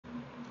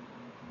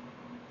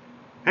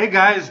Hey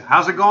guys,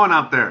 how's it going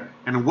out there?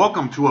 And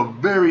welcome to a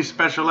very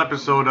special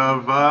episode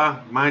of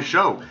my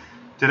show.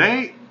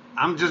 Today,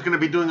 I'm just going to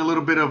be doing a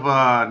little bit of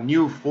a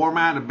new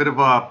format, a bit of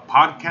a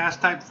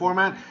podcast type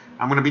format.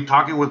 I'm going to be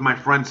talking with my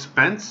friend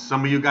Spence.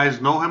 Some of you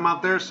guys know him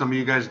out there, some of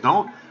you guys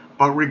don't.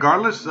 But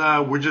regardless,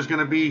 we're just going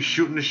to be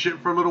shooting the shit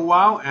for a little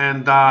while,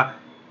 and I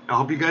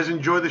hope you guys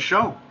enjoy the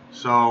show.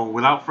 So,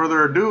 without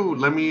further ado,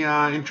 let me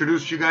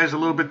introduce you guys a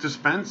little bit to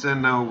Spence,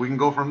 and we can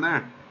go from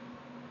there.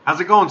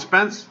 How's it going,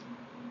 Spence?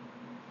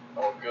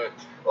 All good,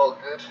 all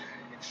good.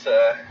 It's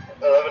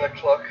 11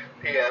 o'clock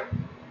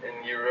p.m. in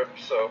Europe,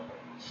 so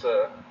it's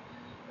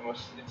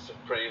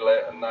pretty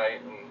late at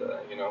night, and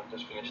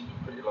just finished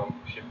a pretty long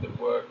shift at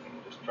work, and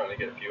just trying to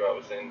get a few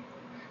hours in,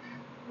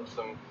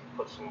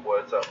 put some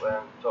words out there,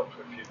 and talk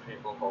to a few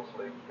people.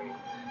 Hopefully, we can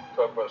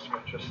talk about some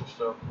interesting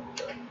stuff and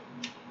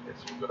get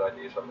some good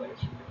ideas out there, get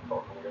some good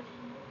talking, I guess.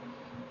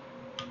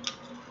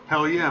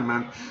 Hell yeah,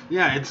 man.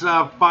 Yeah, it's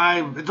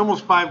it's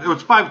almost 5,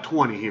 it's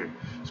 5:20 here.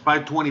 It's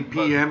 5:20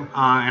 p.m.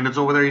 And it's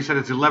over there, you said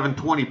it's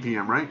 11:20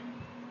 p.m., right?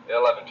 Yeah,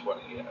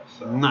 11:20, yeah.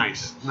 So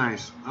nice.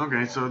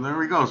 Okay, so there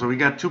we go. So we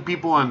got two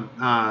people on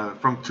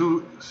from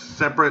two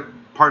separate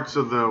parts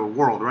of the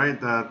world, right?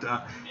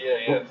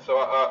 Yeah. So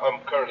I'm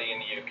currently in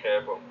the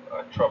UK, but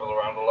I travel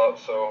around a lot,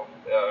 so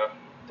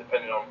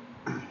depending on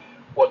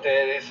what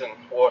day it is and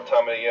what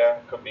time of the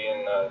year, could be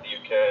in the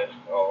UK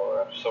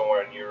or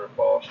somewhere in Europe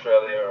or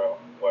Australia or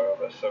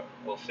wherever. So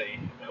we'll see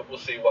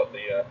what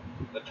the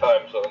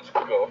time zones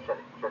could go from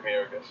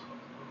here, I guess.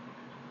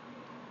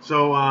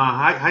 So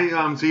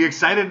so you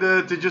excited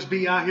to just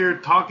be out here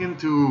talking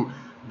to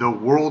the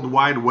World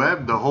Wide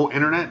Web, the whole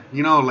internet?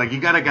 You know, like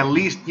you got like at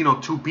least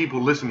two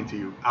people listening to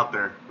you out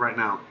there right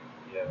now.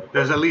 Yeah.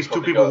 There's at least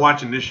two people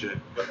watching this shit.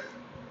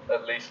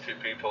 At least two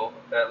people,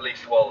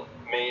 well,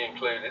 me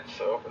included,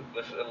 so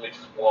there's at least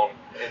one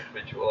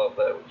individual out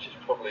there, which is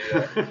probably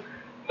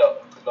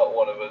not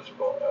one of us,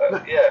 but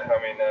yeah, I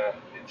mean,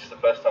 it's the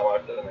first time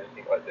I've done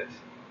anything like this.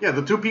 Yeah,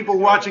 the two people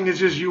watching is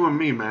just you and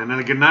me, man, and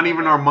again, not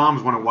even our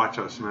moms want to watch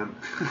us, man.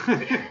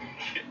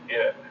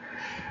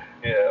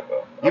 Yeah,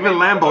 but even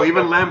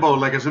Lambo,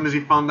 like as soon as he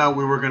found out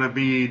we were gonna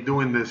be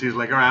doing this, he's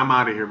like, all right, I'm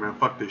out of here, man,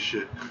 fuck this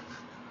shit.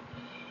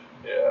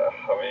 Yeah,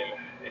 I mean,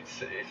 it's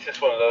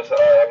just one of those.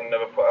 I've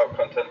never put out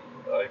content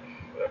like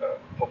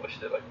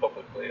published it like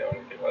publicly or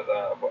anything like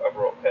that. I've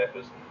wrote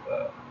papers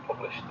and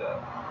published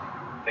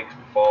things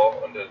before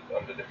under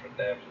different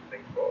names and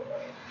things, but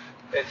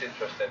it's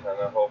interesting, and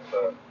I hope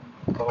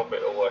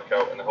it'll work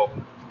out, and I hope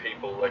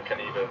people can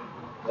either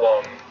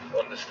one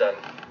understand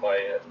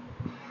my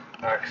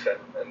accent,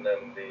 and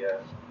then the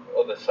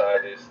other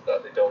side is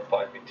that they don't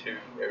find me too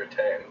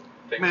irritating.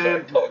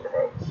 Man,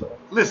 so.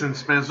 Listen,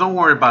 Spence, don't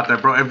worry about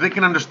that, bro. If they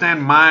can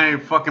understand my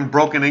fucking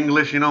broken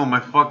English,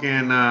 my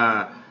fucking,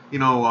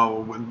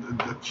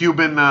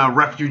 Cuban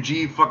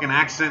refugee fucking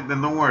accent, then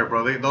don't worry,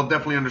 bro. They'll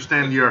definitely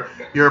understand your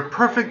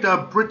perfect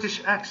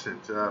British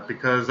accent.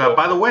 Because,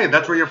 by the way,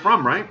 that's where you're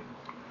from, right?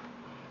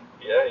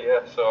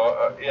 Yeah. So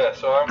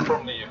I'm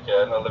from the UK,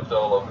 and I lived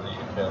all over the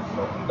UK and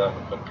up and down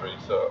the country.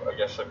 So I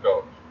guess I've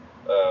got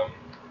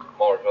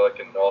more of like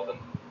a northern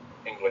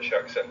English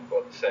accent,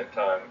 but at the same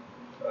time,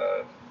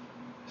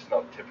 it's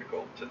not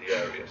typical to the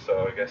area.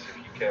 So I guess if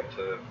you came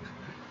to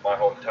my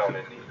hometown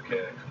in the UK,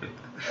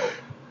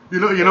 you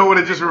know what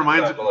it just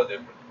reminds me.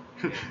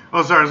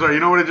 Oh, sorry. You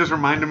know what it just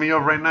reminded me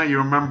of right now? You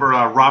remember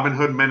Robin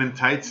Hood Men in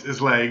Tights? Is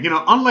like,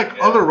 unlike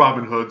other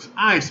Robin Hoods,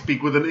 I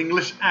speak with an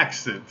English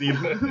accent. Yeah,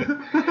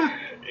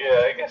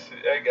 I guess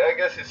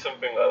it's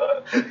something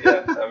like that. But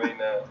yeah, I mean,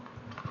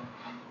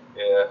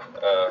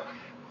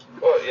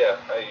 well, yeah,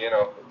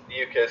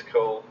 the UK is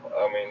cool.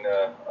 I mean,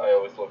 I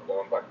always loved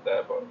going back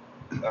there, but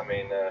I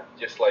mean,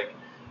 just like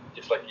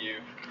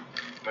you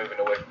moving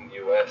away from the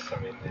US, I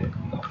mean,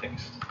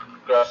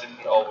 grass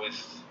isn't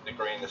always the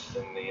greenest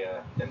in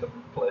the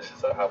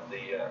places that have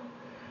the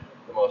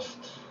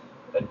most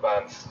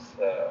advanced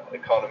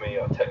economy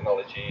or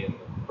technology and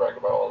brag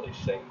about all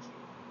these things.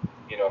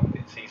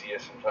 It's easier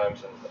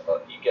sometimes, and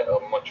you get a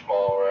much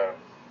more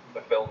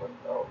fulfillment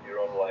of your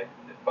own life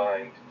to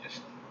find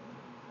just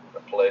a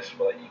place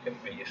where you can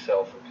be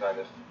yourself and kind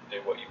of do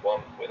what you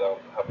want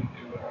without having to,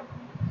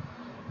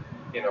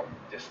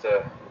 just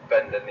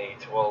bend the knee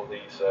to all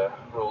these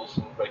rules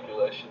and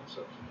regulations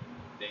of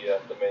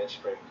the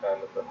mainstream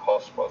kind of the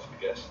hotspots,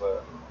 I guess,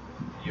 the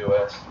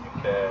US,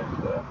 UK,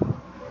 and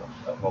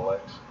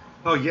FLX.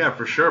 Oh yeah,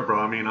 for sure, bro.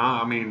 I mean,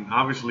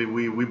 obviously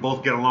we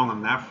both get along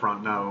on that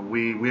front. Now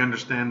we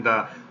understand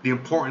the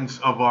importance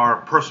of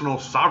our personal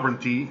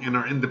sovereignty and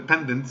our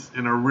independence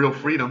and our real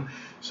freedom.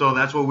 So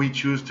that's what we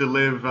choose to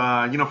live.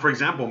 For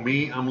example,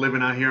 me, I'm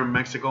living out here in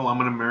Mexico.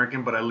 I'm an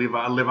American, but I live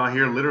out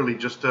here literally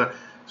just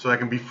so I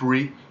can be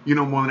free.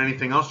 More than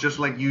anything else. Just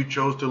like you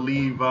chose to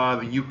leave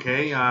the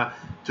UK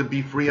to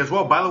be free as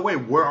well. By the way,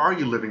 where are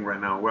you living right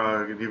now?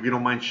 If you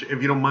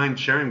don't mind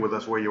sharing with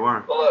us where you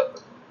are.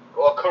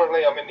 Well,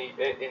 currently I'm in the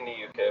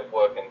UK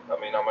working. I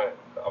mean, I'm a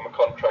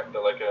contractor,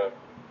 I'm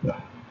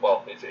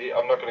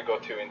not going to go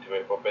too into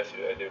it, but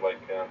basically I do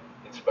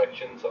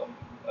inspections on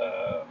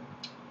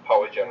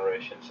power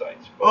generation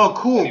sites. But oh,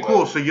 cool, anyway,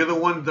 cool. So you're the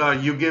one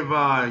you give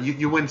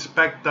you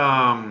inspect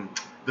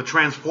the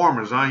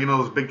transformers, huh? You know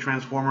those big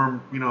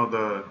transformer, you know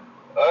the.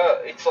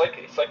 it's like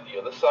the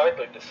other side,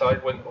 like the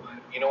side when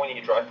when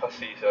you drive past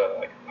these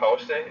like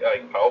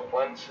power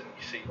plants, and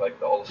you see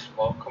like all the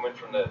smoke coming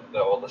from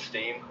all the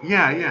steam coming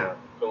Yeah, from the yeah.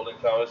 cooling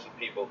towers, and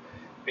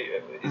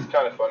it's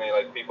kind of funny.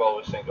 Like people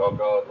always think, oh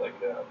God, like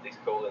these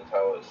cooling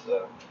towers,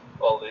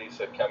 all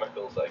these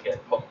chemicals that are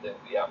getting pumped into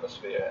the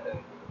atmosphere, and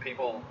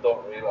people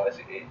don't realize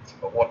it's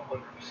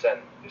 100%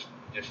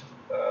 just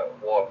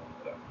water.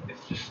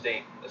 It's just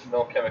steam. There's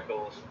no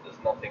chemicals. There's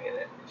nothing in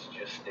it. It's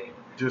just steam.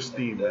 Just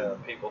steam.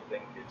 And people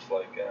think it's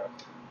like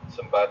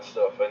some bad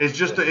stuff. And it's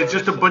just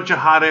a bunch of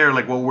hot air,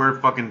 like what we're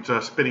fucking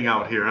spitting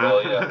out here,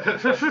 huh? Well, yeah.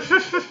 Exactly.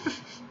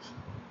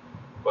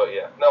 But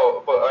yeah,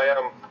 no. But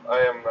I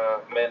am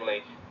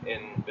mainly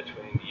in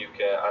between the UK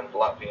and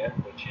Latvia,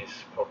 which is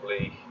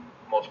probably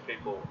most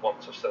people,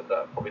 once I've said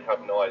that, probably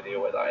have no idea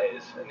where that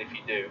is. And if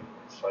you do,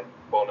 it's like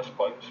bonus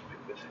points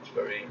because it's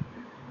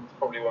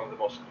probably one of the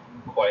most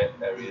quiet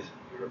areas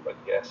in Europe,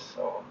 I guess.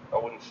 So I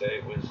wouldn't say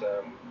it was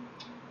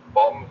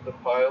bottom of the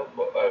pile,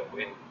 but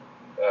in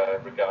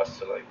regards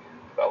to like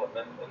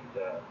development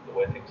and the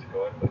way things are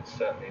going, but it's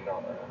certainly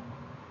not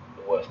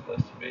the worst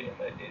place to be.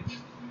 And it's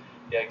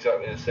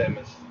exactly the same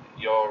as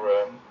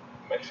your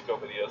Mexico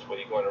videos where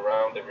you're going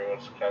around,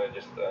 everyone's kind of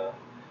just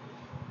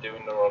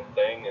doing their own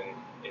thing, and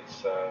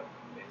it's a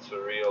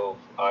real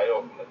eye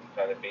opener to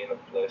kind of be in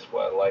a place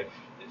where life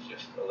is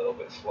just a little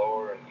bit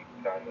slower, and you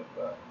can kind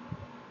of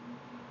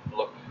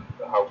look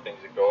at how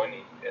things are going.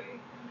 And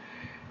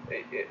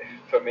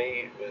for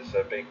me, it was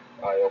a big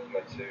eye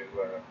opener to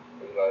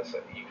realise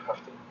that you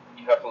have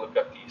to look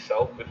after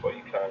yourself before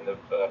you kind of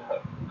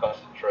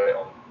concentrate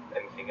on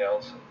anything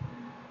else.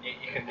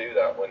 You can do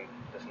that when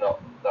there's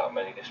not that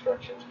many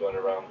distractions going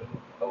around, and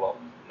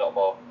not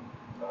more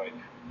like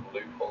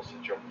loopholes to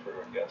jump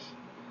through, I guess.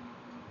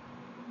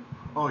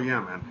 Oh yeah,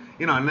 man.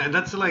 And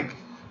that's like,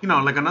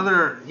 like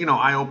another,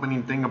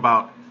 eye-opening thing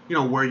about,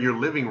 where you're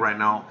living right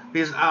now.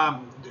 Because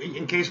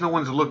in case no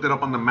one's looked it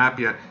up on the map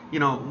yet,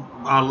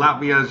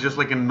 Latvia is just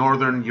like in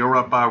northern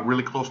Europe,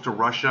 really close to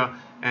Russia,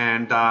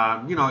 and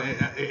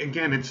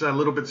again, it's a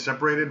little bit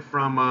separated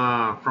from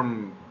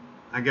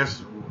I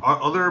guess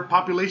other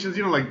populations,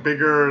 like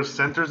bigger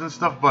centers and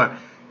stuff, but.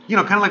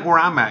 Kind of like where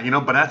I'm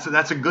at, but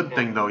that's a good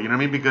thing though, you know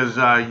what I mean? Because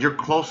you're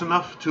close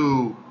enough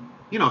to,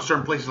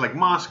 certain places like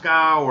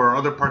Moscow or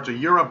other parts of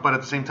Europe, but at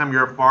the same time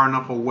you're far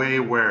enough away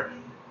where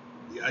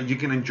you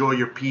can enjoy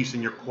your peace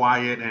and your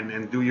quiet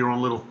and do your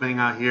own little thing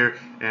out here,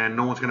 and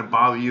no one's gonna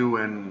bother you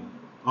and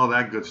all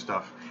that good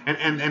stuff.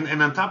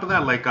 And on top of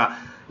that, like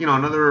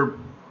another,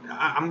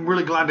 I'm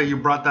really glad that you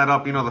brought that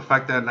up. The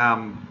fact that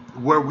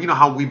where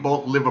how we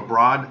both live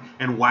abroad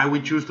and why we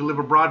choose to live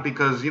abroad,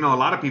 because a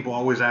lot of people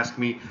always ask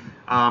me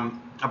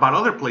about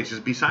other places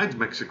besides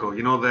Mexico,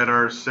 that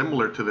are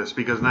similar to this,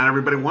 because not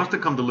everybody wants to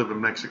come to live in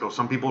Mexico.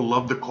 Some people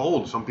love the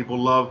cold, some people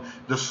love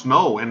the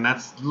snow, and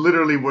that's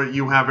literally what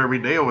you have every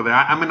day over there.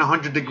 I'm in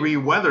 100-degree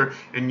weather,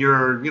 and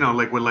you're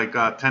like with like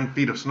 10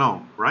 feet of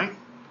snow, right?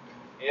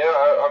 Yeah,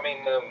 I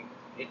mean,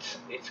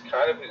 it's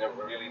kind of in a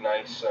really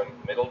nice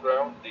middle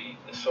ground.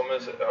 The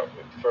summers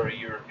for a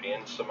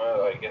European summer,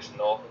 I guess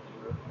northern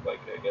Europe, like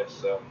I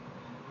guess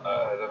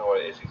I don't know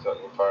what it is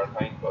exactly in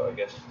Fahrenheit, but I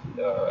guess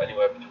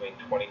anywhere between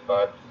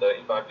 25 to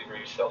 35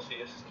 degrees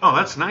Celsius. Oh,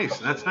 that's nice.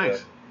 That's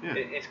nice. Yeah.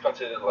 It's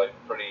considered like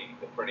pretty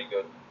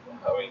good.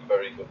 I mean,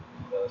 very good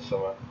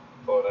summer.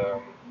 But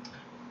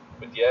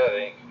yeah,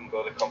 then you can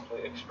go the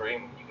complete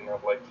extreme. You can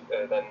have like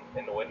then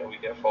in the winter we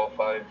get 4 or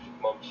 5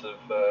 months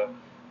of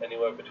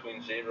anywhere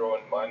between 0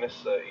 and minus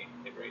 30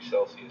 degrees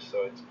Celsius.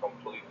 So it's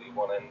completely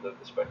one end of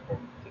the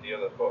spectrum to the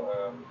other.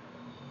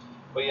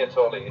 But yeah,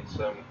 totally. It's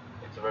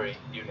a very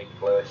unique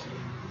place.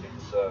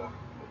 It's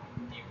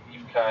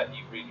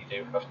you really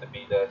do have to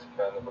be there to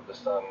kind of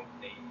understand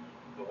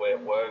the way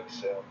it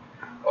works.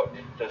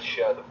 It does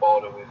share the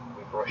border with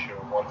Russia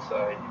on one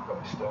side. You've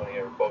got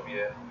Estonia above you.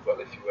 You've got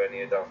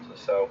Lithuania down to the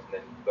south, and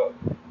then you've got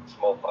a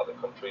small part of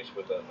the countries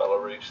with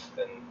Belarus.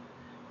 And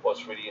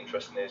what's really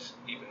interesting is,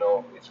 even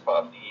though it's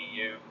part of the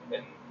EU,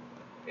 and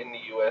in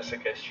the US, I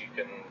guess you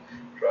can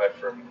drive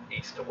from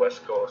east to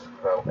west coast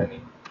without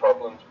any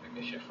problems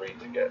because you're free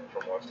to get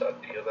from one side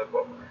to the other,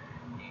 but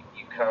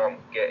you can't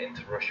get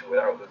into Russia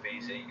without the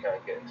visa, you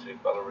can't get into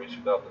Belarus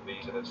without the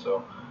visa,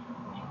 so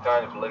you're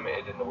kind of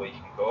limited in the way you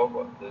can go.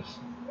 But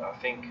I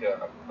think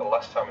the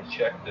last time I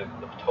checked, the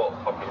total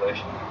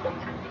population of the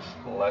country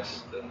was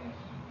less than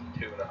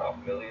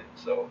 2.5 million,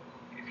 so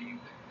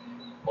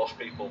most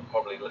people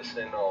probably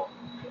listening or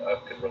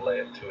can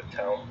relate to a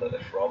town that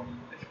they're from.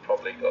 It's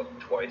probably got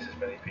twice as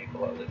many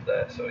people that live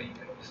there, so you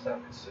can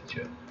understand it's such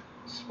a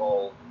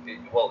small.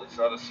 It's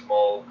not a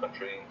small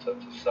country in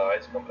terms of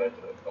size compared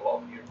to a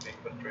lot of European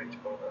countries,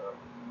 but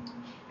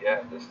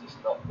yeah, there's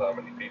just not that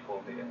many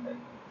people here.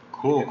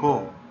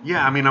 Cool.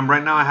 Yeah, I mean,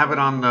 I have it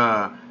on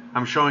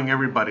I'm showing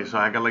everybody, so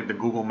I got like the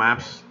Google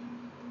Maps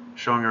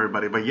showing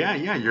everybody. But yeah,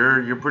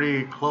 you're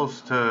pretty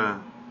close to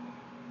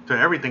to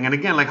everything. And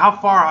again, like how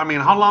far? I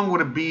mean, how long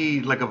would it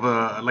be like of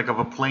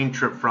a plane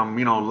trip from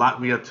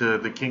Latvia to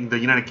the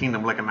United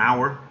Kingdom? Like an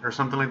hour or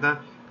something like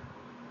that?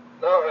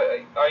 No,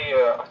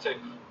 I take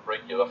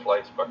regular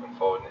flights back and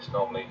forward, and it's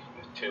normally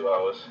 2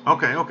 hours.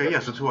 Okay, yeah,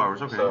 so 2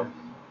 hours. Okay.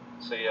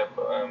 So yeah,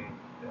 but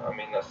I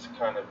mean that's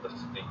kind of the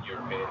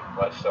European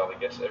lifestyle. I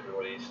guess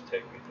everybody's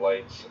taking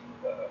flights, and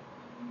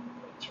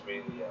it's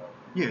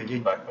really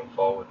back and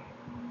forward.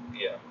 And,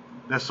 yeah.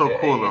 That's so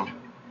cool though.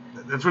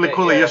 That's really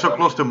cool that you're so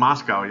close to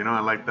Moscow. I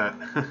like that.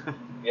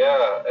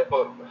 Yeah,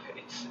 but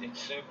it's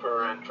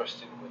super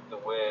interesting with the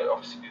way,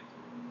 obviously,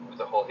 with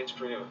the whole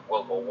history of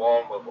World War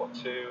One, World War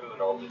Two,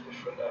 and all the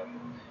different.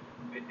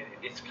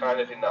 It's kind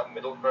of in that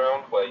middle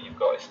ground where you've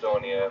got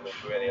Estonia,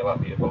 Lithuania,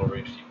 Latvia,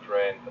 Belarus,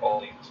 Ukraine, all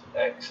these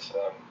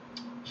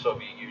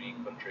ex-Soviet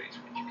Union countries,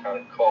 which are kind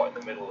of caught in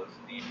the middle of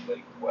the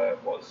where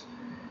it was,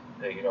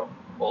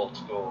 old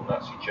school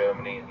Nazi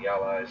Germany and the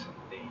Allies and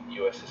the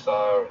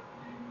USSR.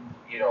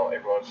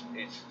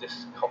 It's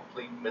this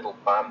complete middle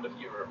band of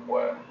Europe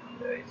where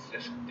it's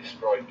just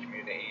destroyed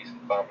communities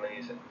and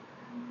families, and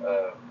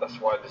that's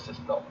why there's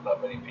just not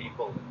that many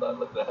people that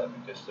live there,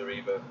 because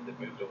they've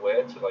moved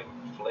away to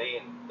flee,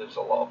 and there's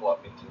a lot of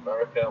Latvians in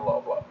America, a lot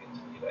of Latvians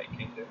in the United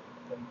Kingdom,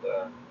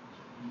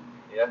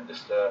 and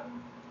just a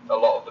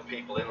lot of the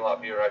people in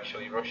Latvia are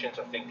actually Russians.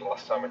 I think the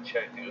last time I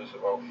checked, it was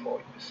about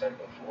 40%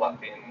 of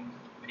Latvian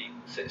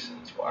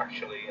citizens were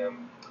actually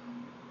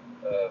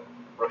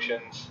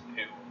Russians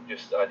who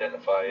just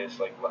identify as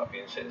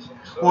Latvian citizens.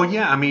 So. Well,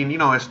 yeah, I mean,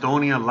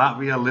 Estonia,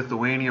 Latvia,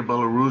 Lithuania,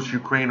 Belarus,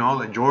 Ukraine, all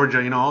that, Georgia,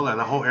 all that,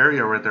 the whole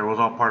area right there was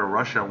all part of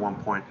Russia at one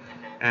point.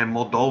 And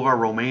Moldova,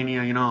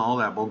 Romania, all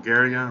that,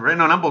 Bulgaria, right?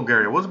 No, not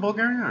Bulgaria. Was it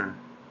Bulgaria? Or?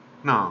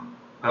 No,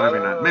 maybe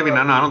not. Maybe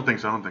not. No, I don't think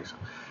so.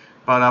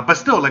 But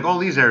still, all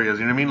these areas,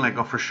 you know what I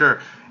mean? For sure.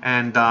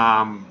 And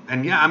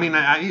yeah, I mean,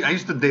 I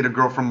used to date a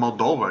girl from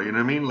Moldova, you know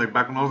what I mean?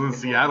 Back when I was in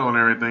Seattle and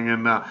everything,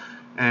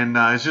 and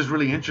it's just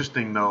really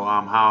interesting though,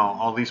 how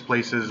all these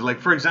places,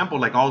 for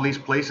example, all these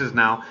places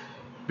now,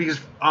 because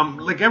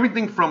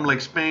everything from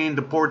Spain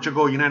to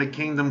Portugal, United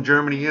Kingdom,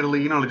 Germany,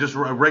 Italy, just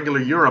regular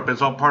Europe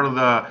is all part of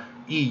the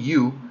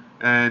EU,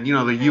 and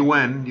the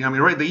UN.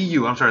 The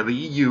EU. I'm sorry, the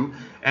EU,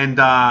 and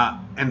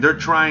they're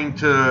trying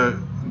to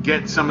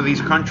get some of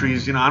these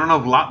countries. I don't know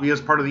if Latvia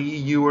is part of the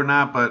EU or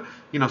not, but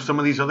some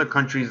of these other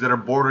countries that are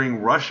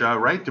bordering Russia,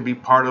 right, to be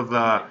part of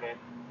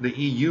the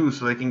EU,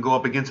 so they can go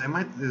up against.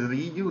 Is it the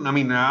EU? I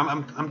mean,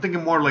 I'm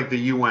thinking more like the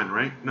UN,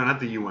 right? No, not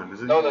the UN.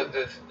 Is it? No,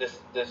 there's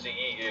the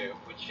EU,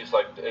 which is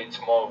it's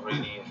more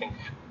really, I think,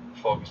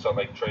 focused on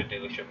trade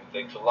dealership and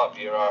things. So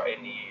Latvia are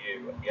in the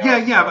EU.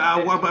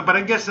 But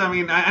I guess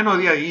I know,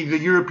 the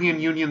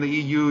European Union, the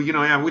EU.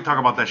 We talk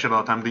about that shit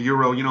all the time, the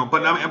Euro.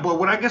 But but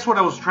what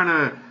I was trying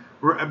to.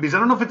 Because I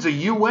don't know if it's a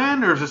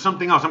UN or is it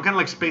something else. I'm kind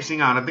of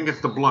spacing out. I think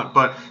it's the blunt,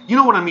 but you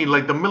know what I mean,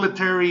 the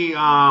military.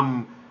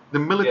 The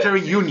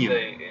military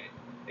union.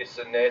 It's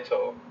the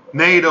NATO.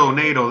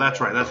 NATO. That's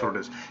right. That's what it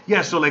is.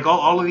 Yeah. So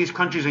all of these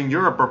countries in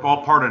Europe are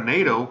all part of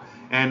NATO,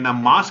 and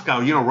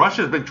Moscow.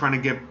 Russia's been trying to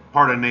get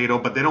part of NATO,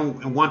 but they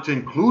don't want to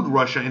include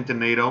Russia into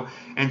NATO.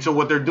 And so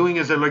what they're doing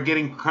is they're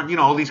getting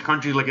all these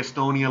countries like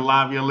Estonia,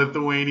 Latvia,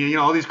 Lithuania.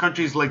 All these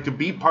countries to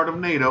be part of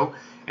NATO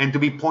and to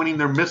be pointing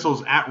their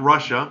missiles at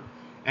Russia.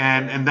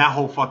 And that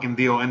whole fucking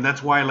deal. And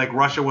that's why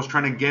Russia was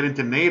trying to get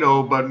into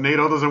NATO, but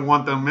NATO doesn't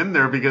want them in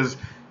there because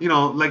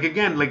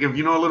again, if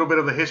you know a little bit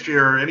of the history,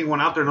 or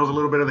anyone out there knows a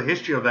little bit of the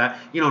history of that,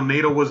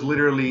 NATO was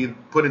literally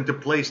put into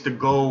place to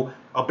go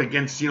up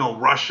against,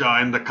 Russia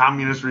and the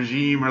communist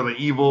regime, or the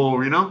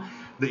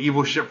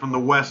evil shit from the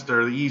West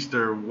or the East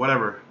or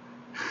whatever.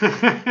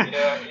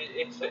 Yeah,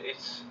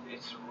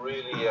 it's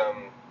really,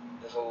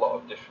 there's a lot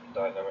of different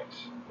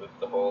dynamics with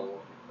the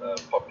whole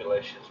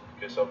populations,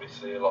 because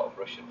obviously a lot of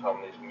Russian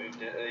families moved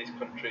into these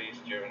countries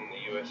during the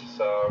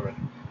USSR,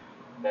 and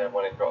then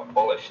when it got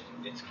abolished,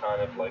 it's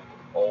kind of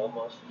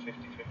almost a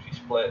 50-50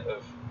 split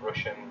of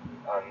Russian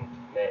and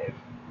native,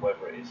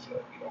 whether it is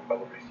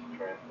Belarus,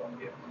 Ukraine,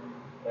 Latvia,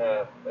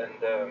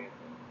 and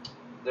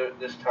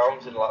there's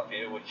towns in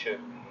Latvia which are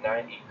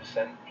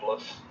 90%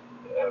 plus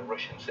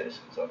Russian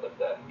citizens that live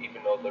there,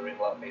 even though they're in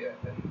Latvia,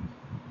 and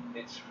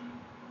it's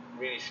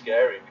really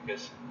scary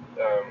because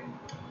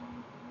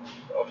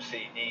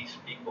obviously these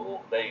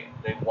people they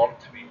want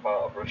to be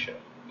part of Russia,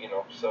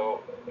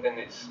 so, and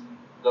it's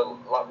the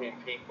Latvian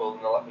people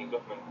and the Latvian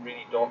government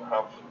really don't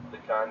have the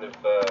kind of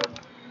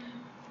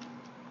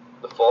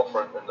the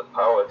forefront and the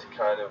power to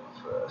kind of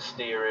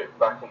steer it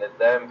back into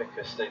them,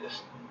 because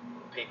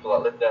people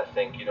that live there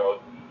think, you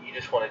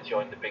just want to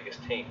join the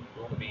biggest team,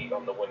 you want to be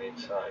on the winning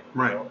side,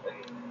 right.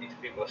 And these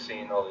people are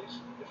seeing all these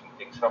different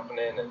things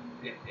happening, and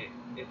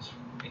it's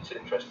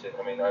interesting.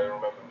 I mean, I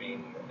remember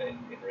being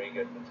in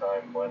Riga at the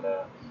time when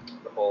the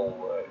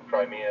whole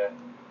Crimea,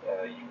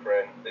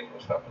 Ukraine thing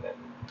was happening.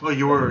 Oh,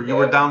 you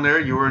were down there.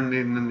 You were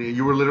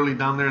you were literally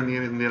down there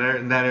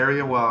in that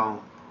area.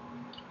 Wow.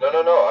 No.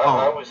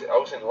 I was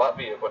in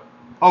Latvia, but.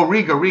 Oh,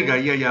 Riga.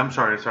 Yeah. I'm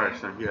sorry.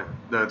 Yeah,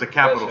 the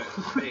capital. Yeah,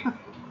 so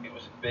it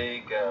was a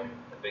big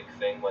big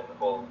thing when the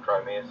whole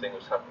Crimea thing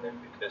was happening,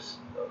 because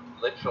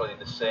literally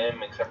the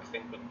same exact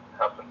thing could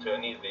happen to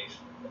any of these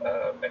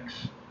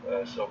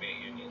ex-Soviet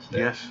Union states.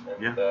 Yes.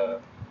 And,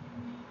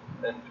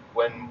 and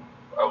when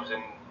I was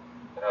in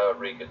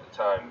Riga at the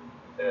time,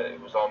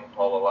 it was on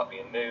all the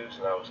Latvian news,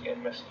 and I was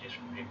getting messages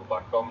from people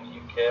back home in the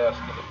UK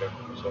asking if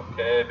everything was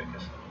okay,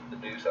 because the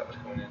news that was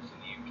coming into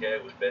the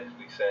UK was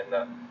basically saying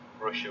that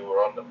Russia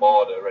were on the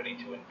border ready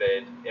to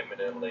invade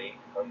imminently,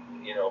 and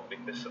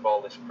because of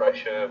all this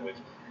pressure with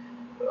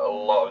a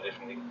lot of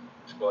different things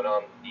going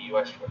on, the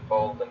US were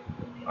involved, and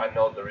I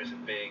know there is a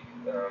big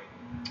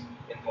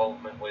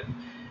involvement with,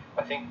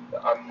 I think,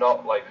 I'm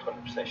not like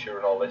 100% sure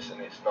on all this,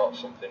 and it's not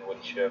something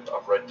which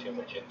I've read too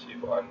much into,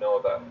 but I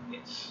know that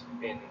it's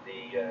in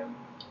the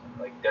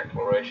like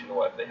declaration or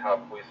whatever they have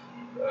with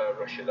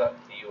Russia, that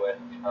the US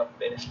have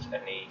based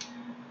any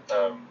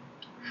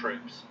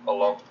troops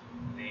along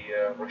the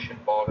Russian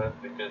border,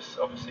 because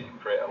obviously it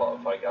create a lot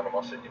of like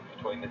animosity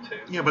between the two.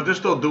 Yeah, but they're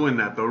still doing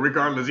that though,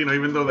 regardless.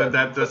 Even though but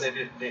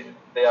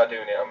they are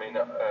doing it. I mean,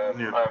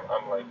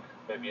 I'm like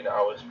maybe an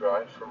hour's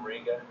drive from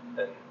Riga,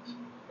 and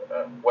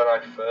when I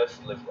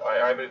first lived,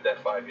 I moved there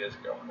 5 years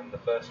ago, and the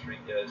first 3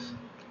 years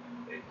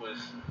it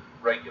was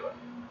regular,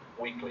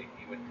 weekly.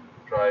 You would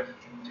drive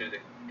to the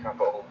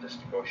capital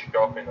just to go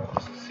shopping or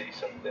just to see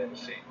something,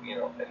 see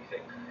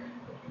anything.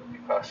 You would be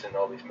passing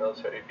all these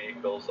military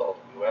vehicles, all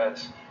the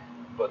US,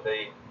 but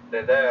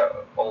they're there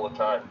all the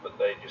time, but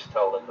they just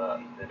tell them that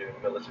they're doing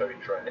military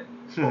training.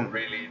 But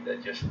really, they're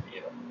just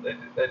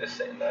they're just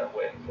sitting there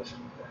waiting for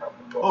something to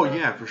happen. Oh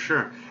yeah, for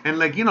sure. And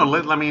like now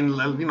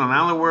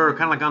that we're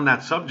kind of like on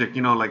that subject,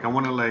 like I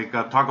want to like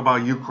talk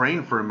about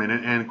Ukraine for a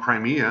minute and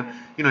Crimea,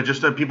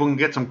 just so people can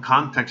get some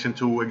context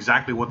into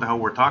exactly what the hell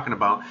we're talking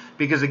about.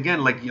 Because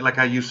again, like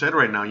how you said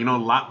right now,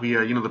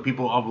 Latvia, the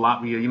people of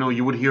Latvia,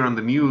 you would hear on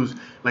the news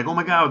like, oh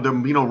my God,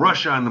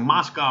 Russia and the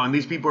Moscow and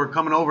these people are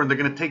coming over and they're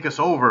gonna take us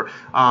over.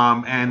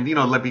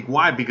 Like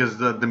why? Because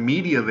the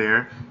media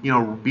there,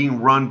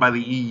 being run by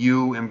the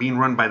EU and being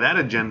run by that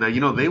agenda,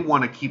 they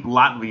want to keep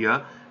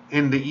Latvia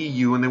in the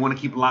EU, and they want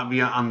to keep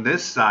Latvia on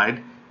this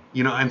side,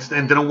 and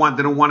they don't want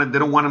the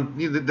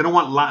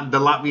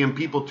Latvian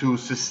people to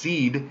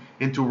secede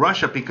into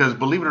Russia, because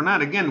believe it or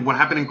not, again, what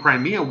happened in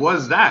Crimea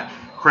was that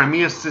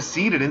Crimea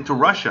seceded into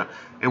Russia.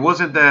 It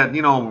wasn't that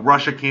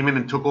Russia came in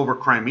and took over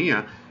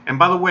Crimea. And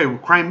by the way,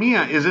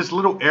 Crimea is this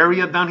little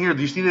area down here.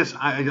 Do you see this?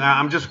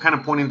 I'm just kind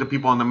of pointing to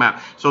people on the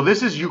map. So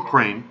this is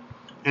Ukraine.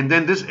 And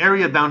then this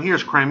area down here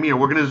is Crimea.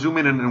 We're going to zoom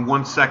in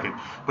 1 second.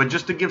 But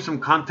just to give some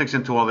context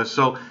into all this.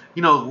 So,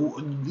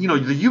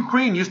 the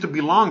Ukraine used to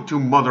belong to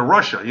Mother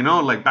Russia,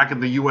 like back in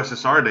the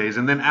USSR days.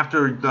 And then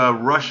after the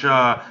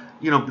Russia,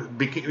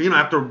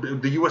 after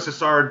the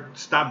USSR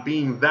stopped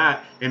being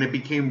that and it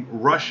became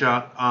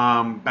Russia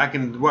back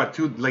in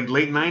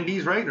late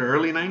 90s, right? Or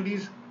early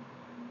 90s?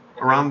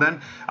 Around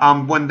then,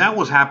 when that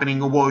was happening,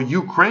 well,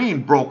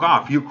 Ukraine broke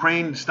off.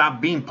 Ukraine stopped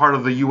being part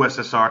of the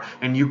USSR,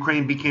 and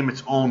Ukraine became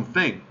its own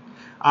thing.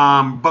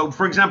 But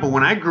for example,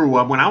 when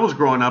I was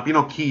growing up,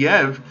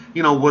 Kiev,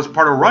 was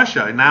part of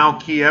Russia. And now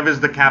Kiev is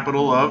the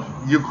capital of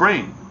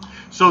Ukraine.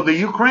 So the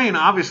Ukraine,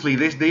 obviously,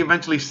 they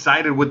eventually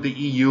sided with the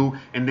EU,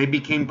 and they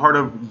became part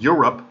of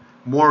Europe,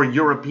 more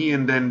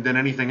European than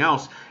anything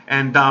else.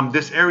 And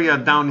this area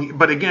down here,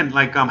 but again,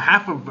 like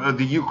half of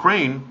the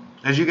Ukraine,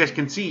 as you guys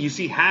can see, you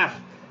see half.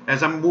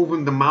 As I'm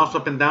moving the mouse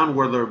up and down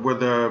where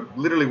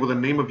the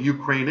name of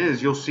Ukraine is,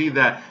 you'll see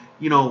that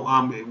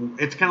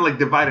it's kind of like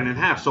divided in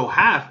half. So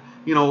half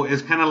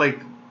is kind of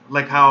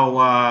like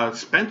how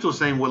Spence was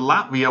saying with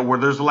Latvia, where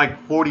there's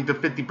like 40 to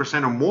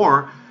 50% or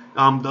more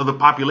of the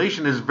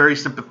population is very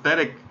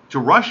sympathetic to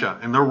Russia,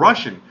 and they're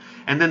Russian.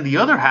 And then the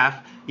other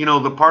half,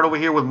 the part over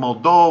here with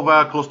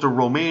Moldova, close to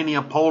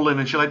Romania, Poland,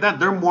 and shit like that,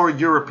 they're more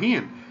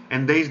European.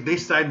 And they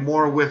side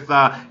more with,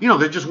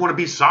 they just want to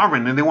be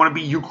sovereign, and they want to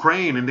be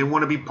Ukraine, and they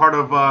want to be part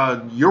of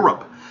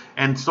Europe,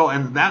 and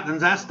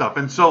that stuff.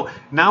 And so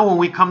now when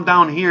we come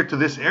down here to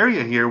this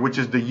area here, which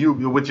is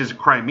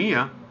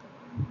Crimea,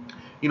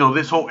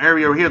 this whole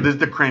area here, this is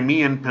the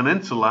Crimean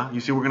Peninsula.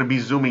 You see, we're going to be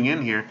zooming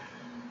in here.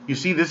 You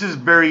see, this is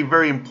very,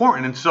 very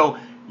important. And so,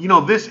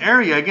 this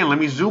area, again, let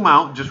me zoom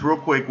out just real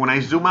quick. When I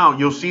zoom out,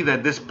 you'll see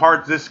that this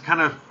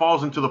kind of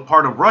falls into the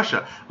part of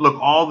Russia.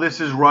 Look, all this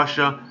is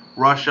Russia,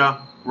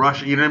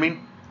 you know what I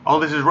mean? All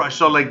this is Russia.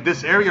 So like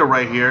this area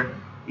right here,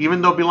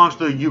 even though it belongs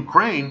to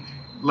Ukraine,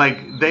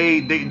 like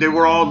they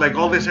were all like,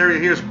 all this area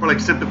here is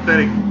like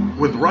sympathetic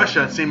with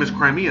Russia, same as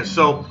Crimea.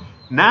 So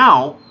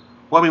now,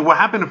 well, I mean, what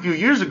happened a few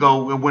years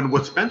ago when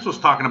what Spence was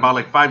talking about,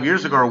 like 5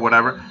 years ago or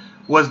whatever,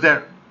 was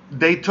that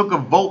they took a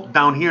vote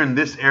down here in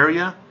this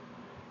area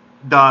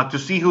to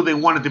see who they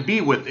wanted to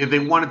be with. If they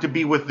wanted to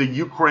be with the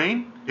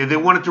Ukraine, if they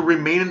wanted to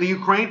remain in the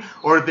Ukraine,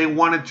 or if they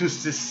wanted to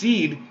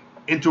secede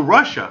into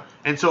Russia.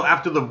 And so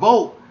after the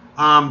vote,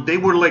 they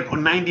were like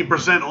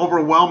 90%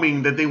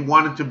 overwhelming that they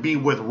wanted to be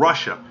with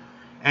Russia.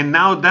 And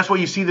now that's why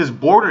you see this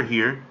border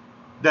here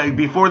that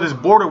before this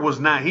border was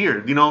not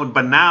here, you know,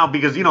 but now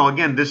because, you know,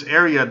 again, this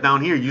area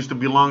down here used to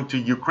belong to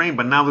Ukraine,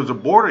 but now there's a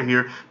border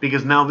here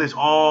because now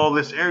all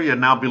this area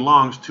now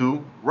belongs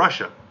to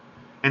Russia.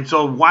 And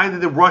so why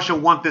did Russia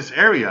want this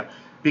area?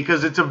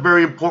 Because it's a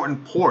very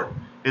important port.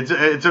 It's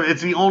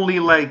the only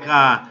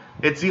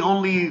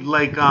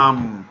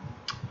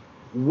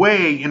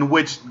way in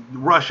which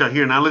Russia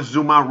here. Now let's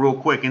zoom out real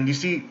quick, and you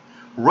see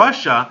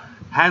Russia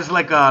has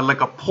like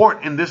a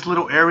port in this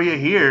little area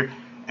here,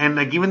 and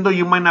like even though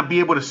you might not be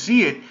able to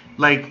see it,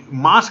 like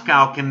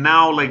Moscow can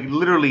now like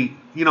literally,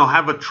 you know,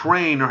 have a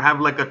train or have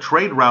like a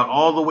trade route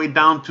all the way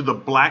down to the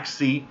Black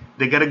Sea.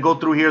 They got to go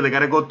through here. They got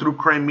to go through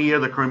Crimea,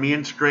 the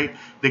Crimean Strait.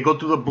 They go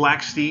through the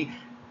Black Sea.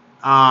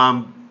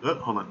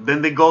 Hold on.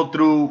 Then they go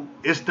through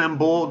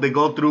Istanbul. They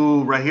go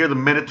through right here the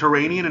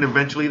Mediterranean, and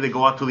eventually they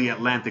go out to the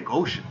Atlantic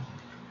Ocean.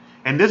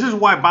 And this is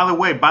why, by the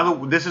way,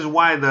 this is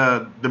why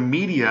the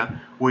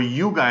media where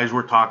you guys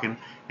were talking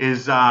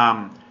is,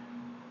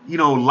 you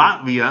know,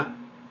 Latvia,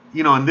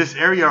 you know, in this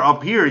area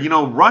up here, you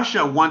know,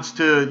 Russia wants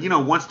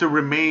to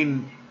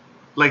remain,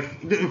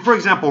 like, for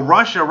example,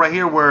 Russia right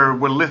here where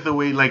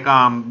Lithuania, like,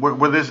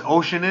 where this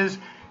ocean is,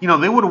 you know,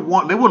 they would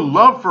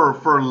love for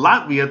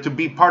Latvia to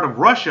be part of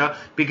Russia,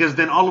 because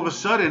then all of a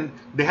sudden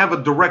they have a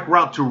direct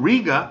route to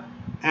Riga.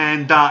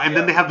 And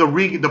then they have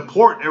the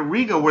port at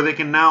Riga, where they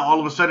can now all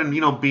of a sudden,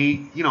 you know,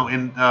 be, you know,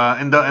 in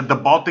the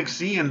Baltic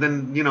Sea, and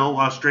then, you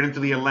know, straight into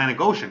the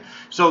Atlantic Ocean.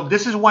 So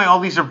this is why all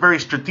these are very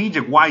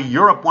strategic. Why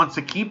Europe wants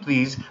to keep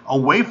these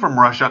away from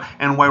Russia,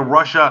 and why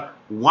Russia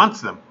wants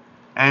them.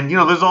 And, you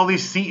know, there's all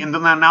these and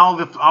then now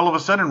all of a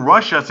sudden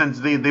Russia, since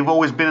they've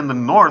always been in the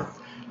north.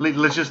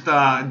 Let's just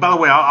by the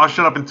way, I'll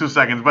shut up in 2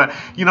 seconds. But,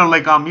 you know,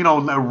 like you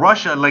know,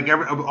 Russia, like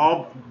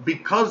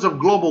because of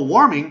global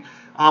warming.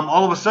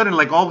 All of a sudden,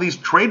 like, all these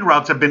trade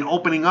routes have been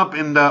opening up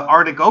in the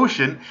Arctic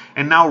Ocean,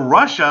 and now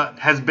Russia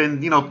has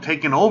been, you know,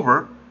 taken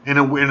over in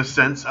a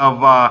sense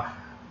of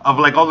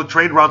like all the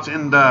trade routes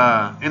in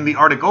the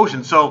Arctic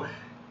Ocean. So,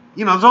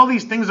 you know, there's all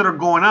these things that are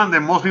going on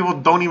that most people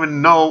don't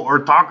even know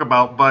or talk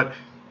about. But,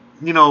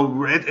 you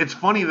know, it's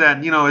funny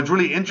that, you know, it's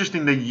really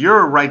interesting that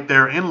you're right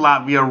there in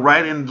Latvia,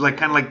 right in like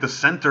kind of like the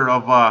center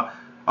of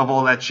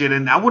all that shit.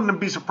 And I wouldn't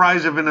be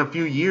surprised if in a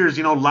few years,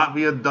 you know,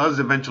 Latvia does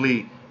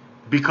eventually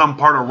become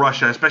part of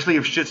Russia, especially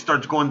if shit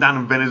starts going down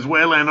in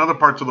Venezuela and other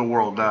parts of the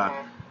world. Yeah,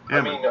 I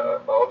mean,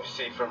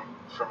 obviously from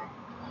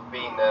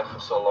being there for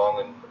so long,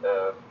 and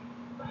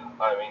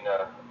I mean,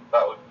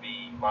 that would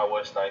be my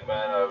worst nightmare.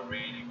 I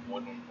really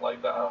wouldn't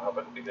like that to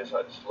happen, because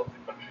I just love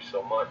the country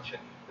so much,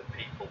 and the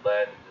people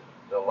there,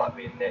 the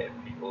Latvian native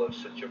people, have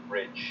such a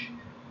rich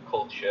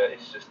culture.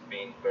 It's just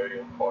been very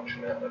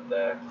unfortunate at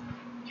their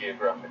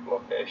geographic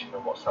location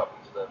and what's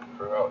happened to them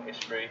throughout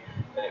history,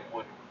 and it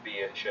would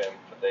be a shame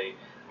for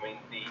I mean,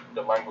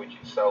 the language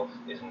itself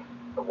isn't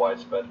a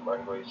widespread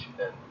language,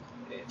 and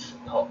it's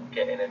not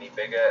getting any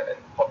bigger, and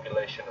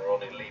population are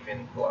only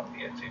leaving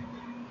Latvia to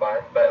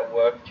find better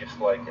work, just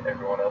like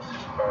everyone else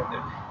is trying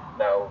to.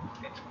 Now,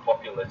 it's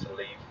popular to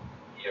leave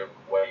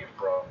where you're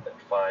from and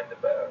find a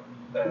better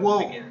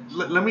beginnings.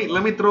 let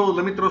me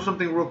throw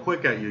something real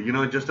quick at you. You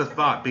know, just a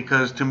thought,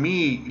 because to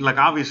me, like,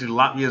 obviously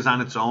Latvia is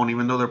on its own,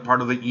 even though they're part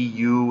of the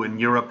EU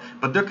and Europe,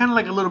 but they're kind of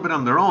like a little bit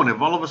on their own.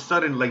 If all of a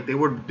sudden, like, they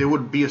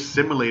would be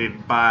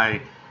assimilated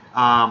by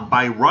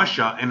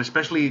Russia, and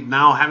especially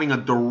now having a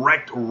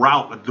direct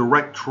route, a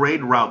direct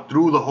trade route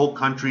through the whole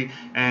country,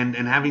 and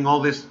having all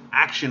this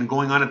action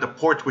going on at the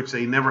ports, which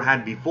they never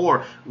had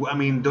before. I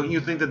mean, don't you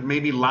think that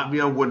maybe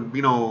Latvia would,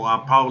 you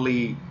know,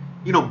 probably,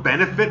 you know,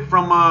 benefit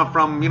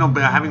from you know,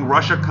 having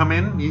Russia come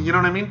in? You know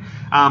what I mean?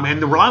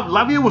 And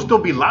Latvia will still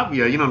be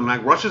Latvia. You know,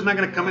 like, Russia's not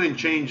going to come in and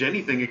change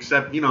anything,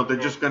 except, you know, they're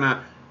just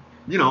gonna,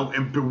 you know,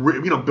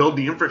 build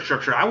the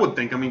infrastructure. I would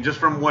think. I mean, just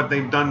from what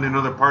they've done in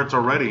other parts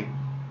already.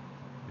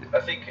 I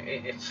think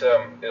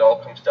it all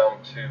comes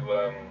down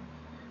to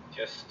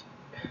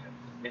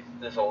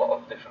there's a lot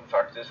of different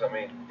factors. I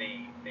mean,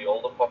 the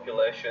older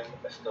population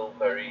are still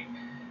very.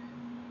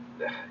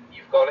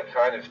 You've got to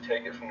kind of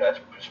take it from their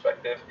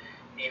perspective,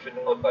 even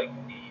though like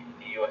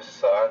the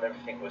USSR and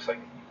everything was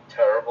like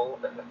terrible,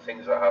 and the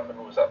things that happened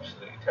was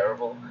absolutely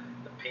terrible.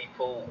 The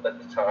people at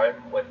the time,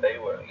 when they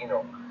were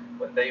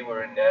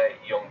in their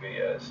younger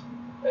years,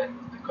 and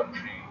the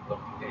country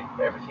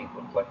everything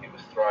looked like it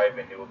was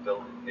thriving. They were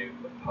building new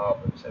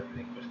apartments.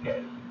 Everything was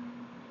getting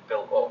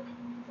built up,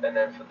 and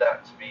then for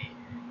that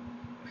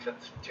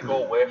to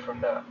go away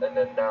from that, and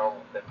then now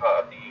they're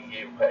part of the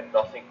EU, and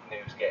nothing new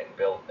is getting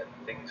built, and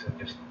things are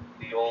just,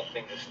 the old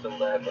things are still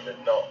there, but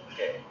they're not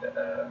getting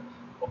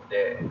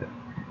updated, and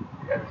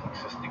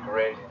everything's just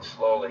degrading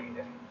slowly, and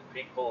the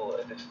people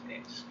are just,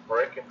 it's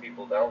breaking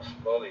people down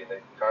slowly, and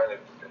they're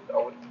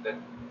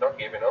not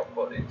giving up,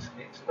 but it's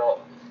not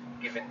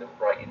giving the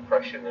right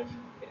impression of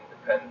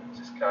independence.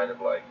 It's kind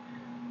of like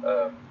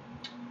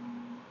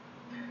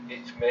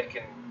it's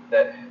making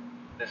that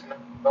there's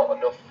not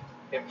enough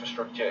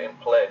infrastructure in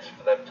place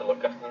for them to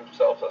look after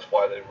themselves. That's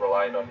why they're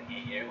relying on the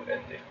EU,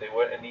 and if they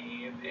weren't in the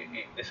EU,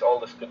 all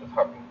this could have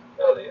happened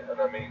earlier.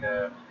 And I mean,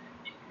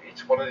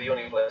 it's one of the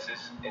only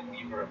places in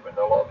Europe and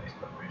a lot of these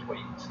countries where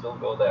you can still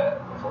go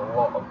there. There's a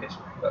lot of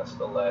history that's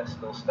still there,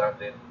 still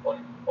standing,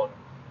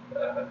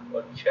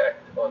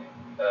 unchecked,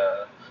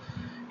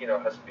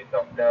 hasn't been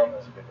knocked down,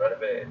 hasn't been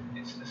renovated.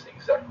 It's just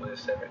exactly the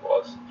same it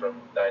was from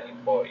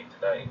 1940 to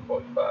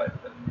 1945,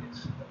 and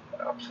it's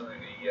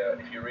absolutely.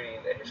 If you're really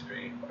into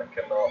history, I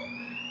cannot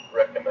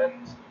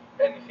recommend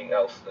anything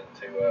else than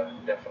to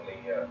definitely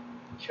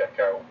check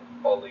out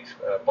all these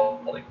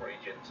Baltic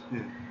regions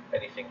and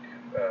anything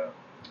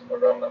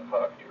around that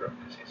part of Europe,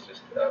 because it's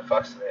just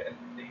fascinating.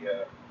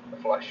 The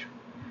flash,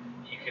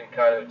 you can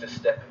kind of just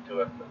step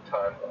into a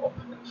time up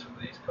in some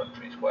of these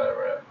countries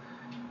where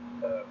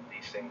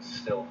these things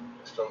are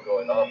still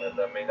going on. And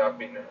I mean,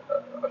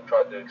 I've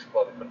tried to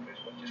explore the country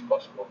as much as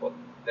possible, but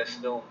there's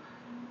still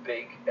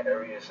big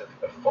areas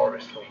of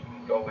forest where you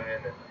can go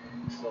in,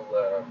 and still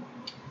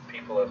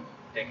people are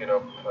digging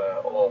up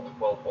old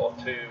World War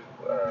II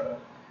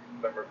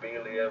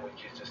memorabilia,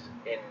 which is just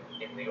in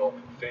the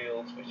open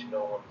fields, which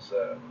no one's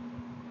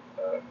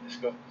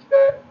discovered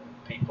yet.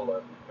 People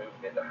are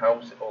moving into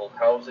old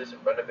houses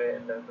and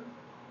renovating them,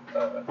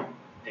 and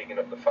digging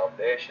up the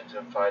foundations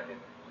and finding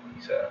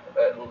these.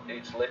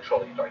 It's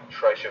literally like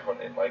treasure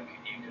hunting, like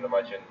you can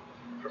imagine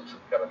from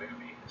some kind of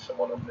movie.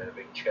 Someone opening a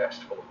big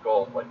chest full of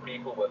gold. Like,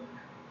 people were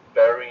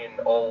burying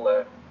all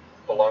their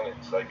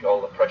belongings, like all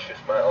the precious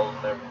metals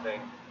and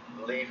everything,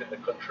 leaving the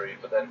country,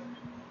 but then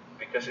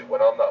because it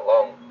went on that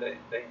long,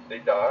 they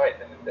died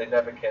and they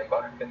never came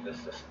back. And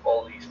there's just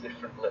all these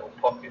different little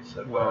pockets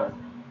of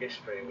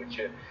history, which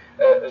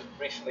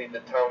recently the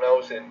town I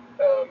was in,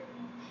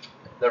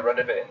 they're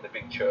renovating the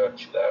big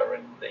church there,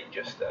 and they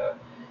just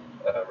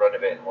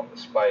renovating one of the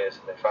spires,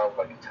 and they found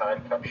like a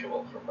time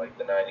capsule from like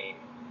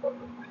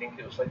I think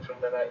it was like from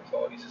the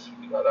 1940s or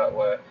something like that,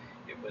 where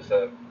it was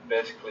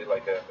basically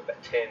like a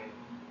tin,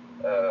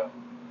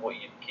 what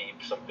you'd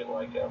keep something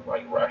like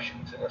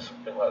rations in or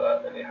something like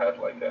that, and it had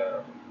like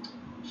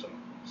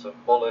some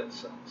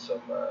bullets and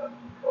some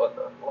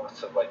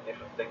lots of like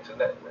different things, and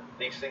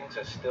these things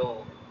are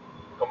still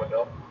coming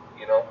up,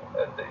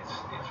 and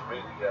it's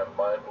really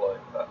mind blowing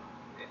that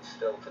it's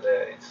still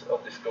today. It's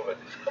undiscovered.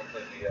 It's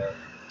completely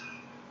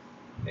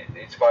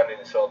it's finding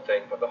its own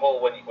thing. But the whole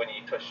when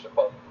you touched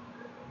upon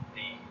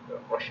the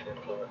Russian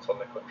influence on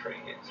the country,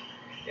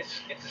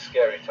 it's a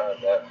scary time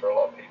there for a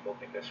lot of people,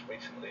 because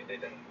recently they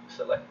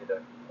selected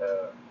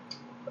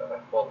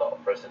well, not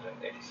a president,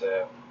 it's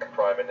a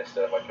prime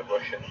minister, like a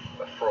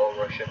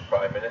pro-Russian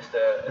prime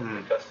minister, and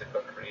because the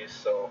country is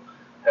so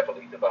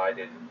heavily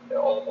divided,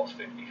 almost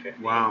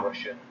 50-50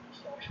 Russian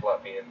 /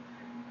 Latvian,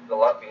 the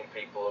Latvian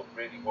people are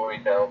really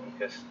worried now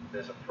because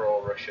there's a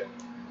pro-Russian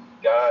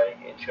guy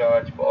in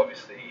charge, but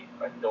obviously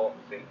I don't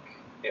think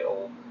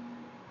it'll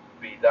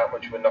be that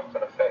much of a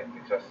knock-on effect,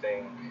 because I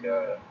think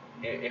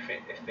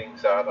if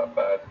things are that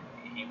bad,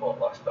 he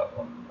won't last that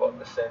long. But at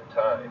the same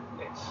time,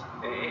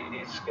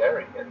 it's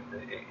scary, and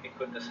it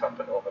could just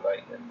happen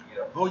overnight.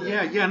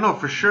 And no,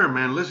 for sure,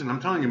 man. Listen,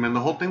 I'm telling you, man, the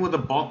whole thing with the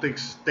Baltic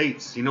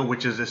states,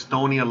 which is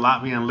Estonia,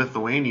 Latvia, and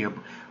Lithuania,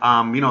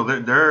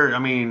 they're I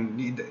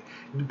mean,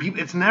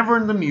 it's never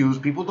in the news.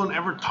 People don't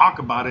ever talk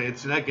about it.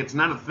 It's like it's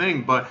not a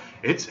thing, but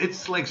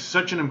it's like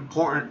such an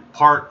important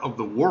part of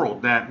the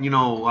world that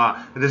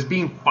that is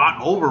being fought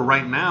over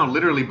right now,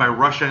 literally by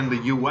Russia and the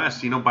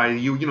U.S. By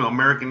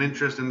American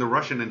interest and the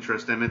Russian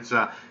interest, and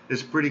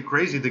it's pretty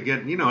crazy to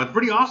get it's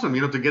pretty awesome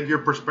to get your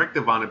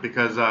perspective on it,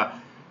 because I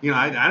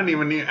don't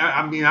even need.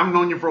 I mean, I've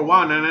known you for a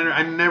while, and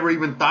I never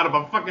even thought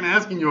about fucking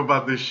asking you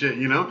about this shit,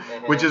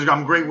 Which is,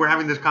 I'm great we're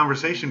having this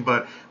conversation,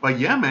 but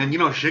yeah, man,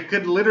 shit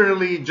could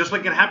literally, just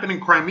like it happened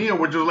in Crimea,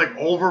 which was like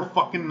over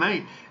fucking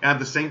night, and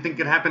the same thing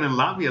could happen in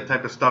Latvia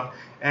type of stuff,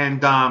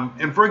 and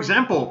for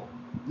example,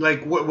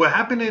 like what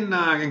happened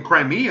in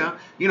Crimea,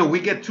 we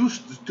get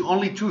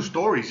only two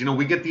stories.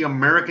 We get the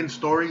American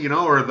story,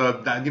 or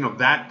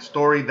that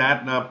story,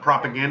 that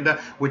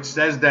propaganda, which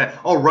says that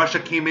Russia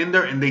came in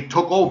there and they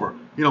took over,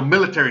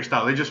 military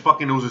style. They just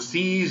fucking, it was a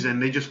siege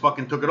and they just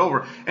fucking took it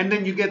over. And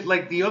then you get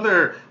like the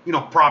other,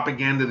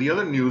 propaganda, the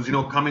other news,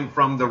 coming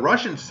from the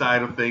Russian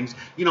side of things,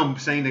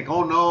 saying like,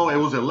 oh no, it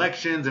was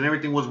elections and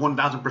everything was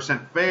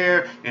 1000%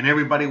 fair and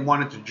everybody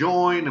wanted to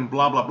join and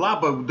blah blah blah.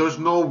 But there's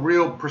no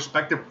real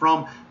perspective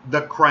from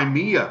the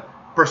Crimea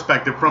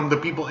perspective, from the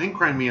people in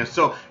Crimea.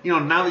 So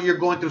now that you're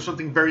going through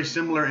something very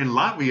similar in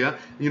Latvia,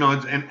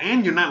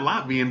 and you're not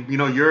Latvian,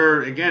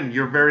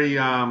 you're very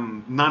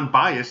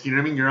non-biased, you know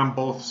what I mean, you're on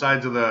both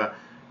sides of the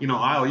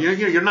aisle,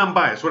 you're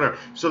non-biased, whatever.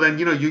 So then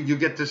you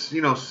get to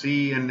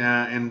see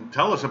and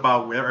tell us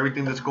about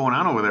everything that's going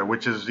on over there,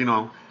 which is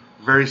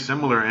very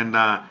similar. And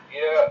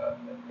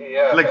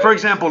like for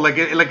example,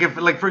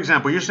 like for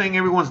example, you're saying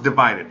everyone's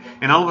divided,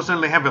 and all of a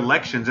sudden they have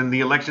elections, and the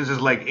elections is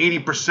like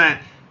 80%.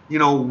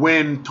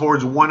 Win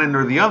towards one end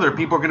or the other.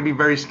 People are going to be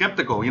very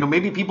skeptical.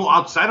 Maybe people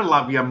outside of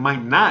Latvia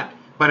might not,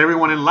 but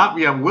everyone in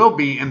Latvia will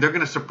be, and they're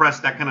going to suppress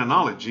that kind of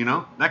knowledge,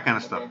 that kind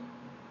of stuff.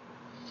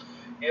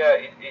 Yeah,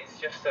 it's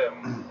just,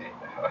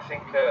 I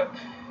think,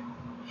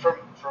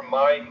 from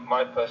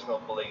my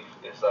personal belief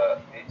is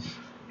that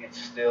it's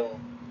still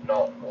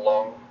not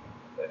long.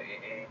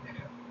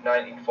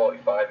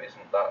 1945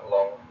 isn't that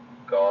long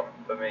gone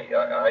for me.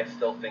 I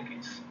still think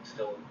it's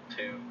still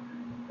too.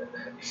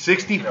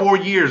 64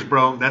 years,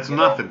 bro. That's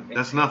nothing.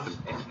 It's nothing.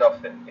 It's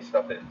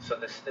nothing. So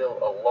there's still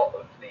a lot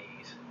of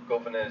these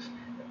governors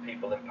and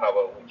people in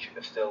power which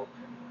are still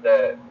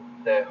their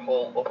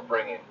whole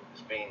upbringing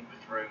has been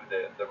through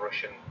the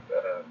Russian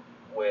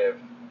way of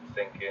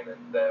thinking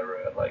and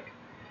their like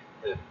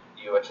the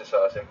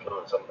USSR's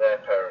influence on their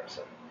parents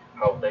and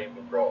how they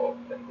were brought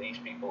up. And these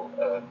people,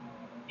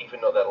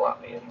 even though they're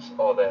Latvians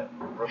or they're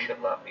Russian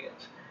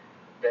Latvians,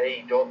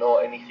 they don't know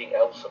anything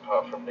else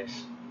apart from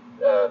this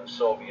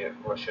Soviet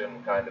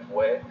Russian kind of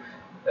way,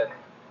 and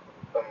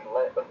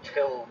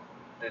until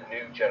the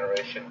new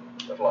generation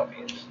of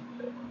Latvians,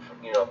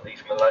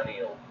 these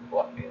millennial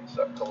Latvians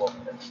that come up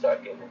and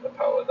start getting the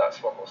power,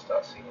 that's when we'll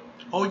start seeing.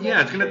 Oh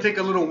yeah, it's gonna take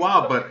a little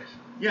while, but.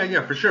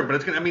 Yeah, for sure. But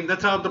it's gonna. I mean,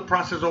 that's how the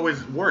process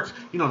always works.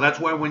 That's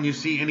why when you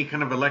see any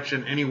kind of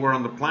election anywhere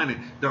on the planet,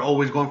 they're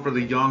always going for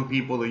the young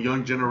people, the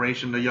young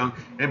generation,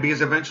 and because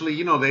eventually,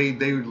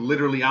 they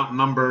literally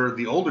outnumber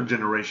the older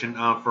generation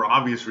for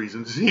obvious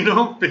reasons.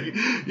 Like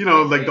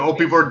the old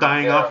people are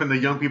dying off and the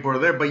young people are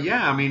there. But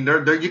yeah, I mean,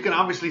 they're you can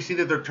obviously see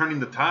that they're turning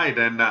the tide,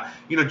 and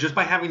just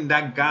by having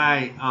that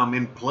guy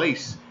in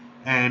place,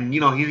 and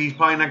he's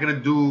probably not gonna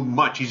do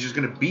much. He's just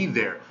gonna be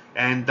there.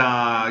 And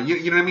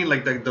you know what I mean,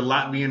 like the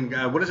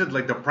Latvian what is it,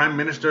 like the prime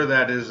minister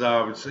that is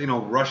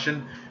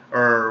Russian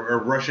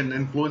or Russian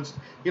influenced,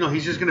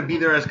 he's just gonna be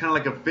there as kind of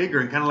like a figure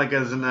and kind of like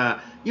as an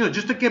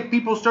just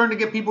to starting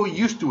to get people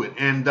used to it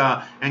and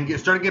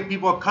start to get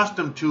people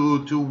accustomed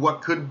to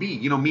what could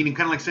be, meaning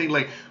kind of like saying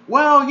like,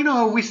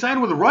 well, we side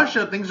with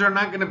Russia, things are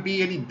not gonna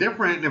be any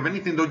different. If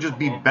anything, they'll just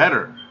be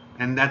better,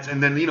 and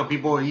then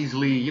people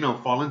easily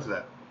fall into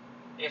that.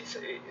 It's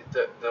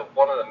the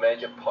one of the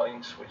major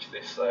points which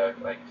this the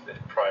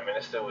prime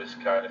minister was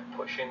kind of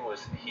pushing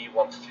was he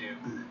wants to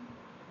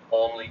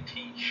only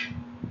teach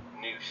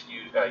new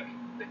students, like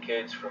the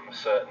kids from a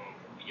certain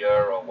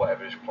year or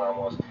whatever his plan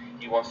was.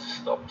 He wants to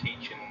stop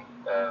teaching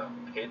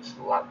kids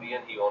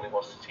Latvian. He only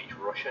wants to teach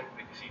Russian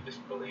because he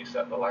just believes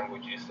that the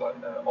language is like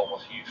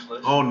almost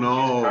useless. Oh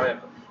no!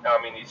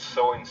 It's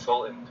so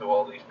insulting to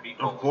all these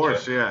people. Of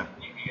course, yeah.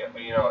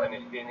 And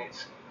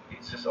it's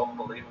just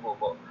unbelievable,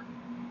 but.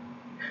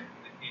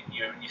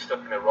 You're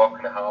stuck in a rock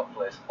and a hard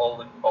place. All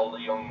the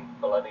young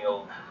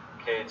millennial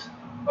kids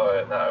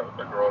that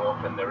are grown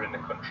up and they're in the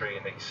country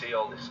and they see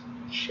all this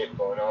shit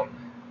going on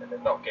and they're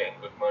not getting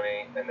good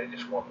money and they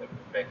just want to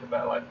make a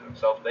better life for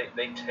themselves.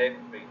 They take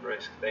a big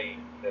risk. They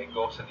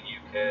go to the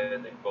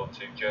UK, they go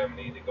to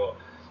Germany, they go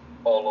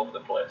all over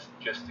the place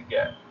just to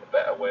get a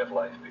better way of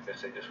life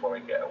because they just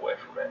want to get away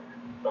from it.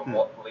 And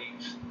what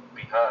leaves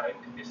behind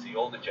is the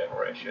older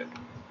generation,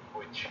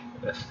 which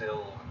are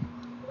still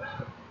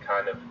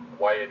kind of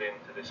wired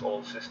into this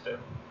old system,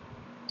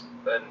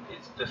 and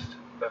it's just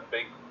a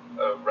big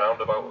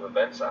roundabout of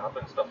events that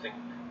happens. Nothing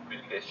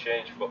really gets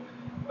changed, but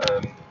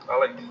I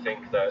like to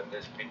think that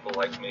there's people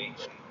like me,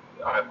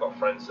 and I've got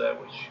friends there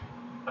which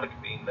like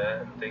being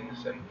there and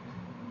things, and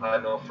I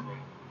know from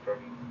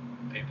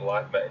people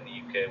I've met in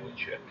the UK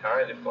which are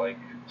kind of like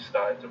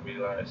starting to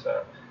realise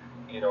that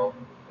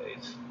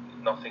it's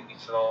nothing.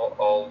 It's not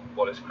all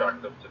what it's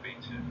cracked up to be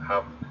to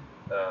have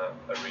a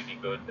really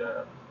good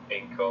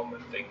income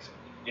and things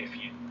if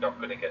you're not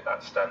going to get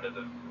that standard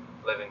of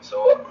living.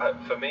 So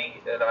for me,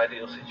 an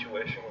ideal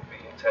situation would be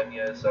in 10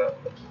 years that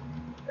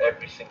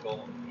every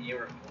single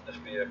Europe will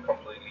just be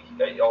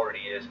it already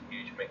is a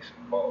huge mixing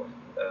pot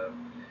of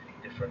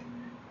different.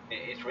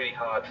 It's really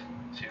hard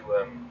to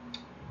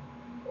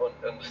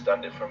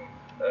understand it from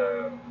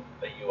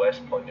a US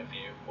point of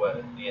view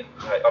where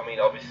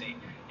obviously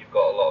you've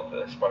got a lot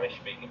of Spanish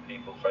speaking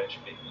people, French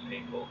speaking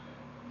people,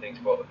 things,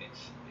 but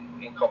it's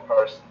in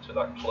comparison to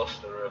that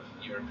cluster of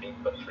European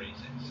countries,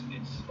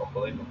 it's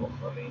unbelievable.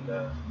 I mean,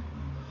 the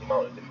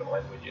amount of different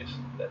languages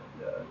and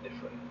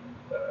different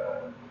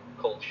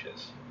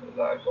cultures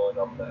that are going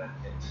on there.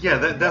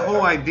 That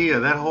whole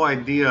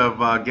idea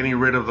of getting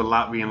rid of the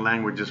Latvian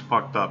language is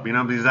fucked up,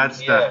 because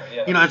that's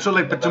and so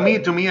but to me,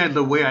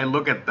 the way I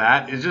look at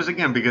that is just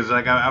again because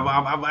like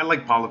I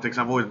like politics,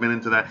 I've always been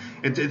into that.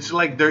 It's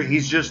like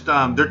he's just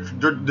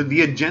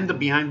the agenda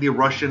behind the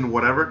Russian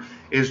whatever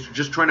is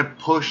just trying to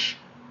push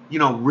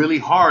really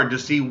hard to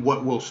see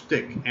what will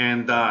stick,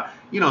 and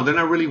they're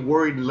not really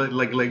worried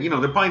like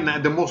they're probably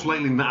not, they're most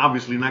likely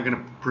obviously not going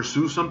to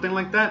pursue something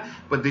like that,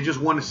 but they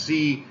just want to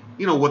see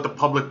what the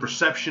public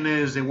perception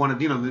is. They want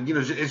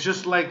to it's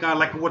just like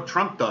what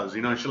Trump does,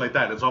 shit like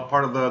that. It's all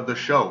part of the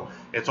show.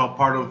 It's all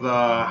part of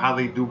how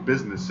they do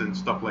business and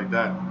stuff like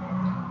that.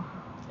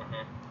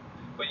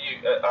 But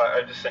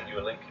I just sent you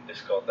a link in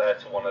Discord there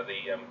to one of the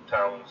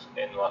towns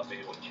in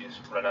Latvia which is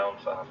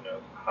renowned for having a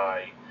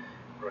high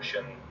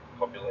Russian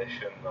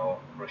population or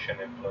Russian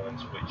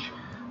influence, which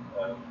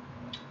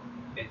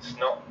it's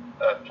not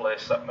a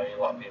place that many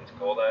Latvians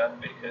go there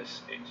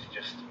because it's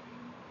just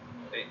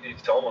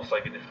it's almost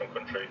like a different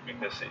country,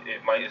 because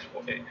it might as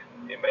well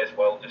it may as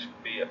well just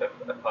be a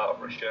part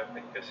of Russia,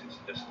 because it's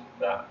just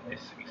that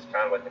it's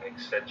kind of like an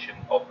extension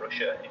of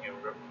Russia in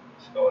Europe,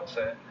 so I'd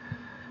say.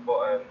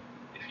 But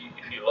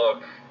if you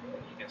look,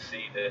 you can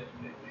see the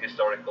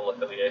historical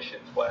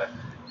affiliations where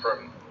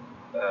from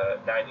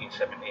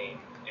 1917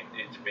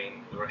 it's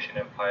been the Russian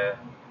Empire,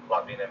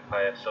 Latvian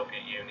Empire,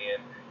 Soviet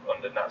Union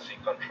under Nazi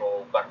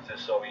control, back to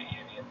Soviet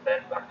Union,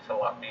 then back to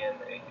Latvian.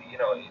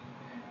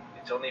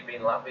 It's only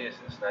been Latvia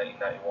since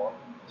 1991,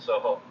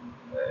 so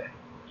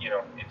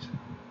it's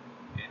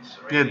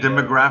Yeah, really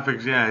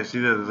demographics. Yeah, I see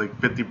that it's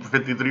like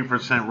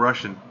 53%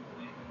 Russian.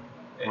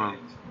 Wow.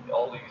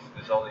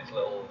 there's all these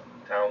little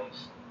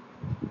towns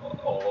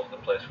all over the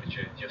place which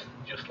are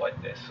just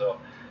like this. So,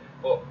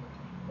 but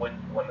when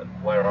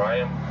where I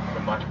am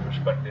from my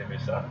perspective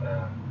is that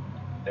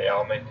they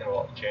are making a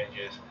lot of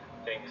changes.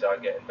 Things are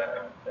getting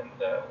better, and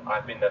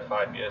I've been there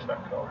 5 years and I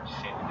can already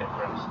see the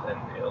difference.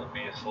 And it'll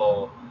be a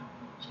slow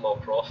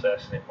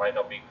process, and it might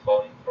not be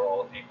fun for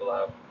all the people that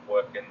are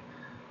working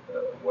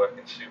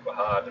super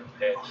hard and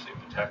paying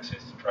super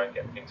taxes to try and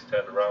get things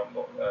turned around.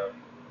 But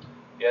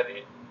yeah,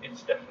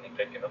 it's definitely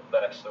picking up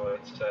there. So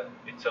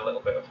it's a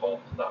little bit of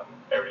hope that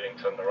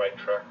everything's on the right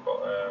track.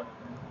 But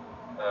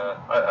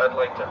I'd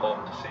like to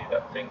hope to see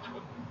that things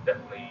would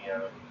definitely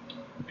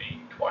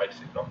be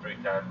twice, if not three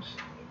times,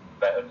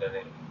 better than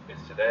it is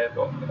today.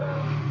 But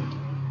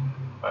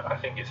I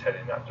think it's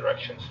heading that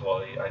direction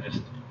slowly.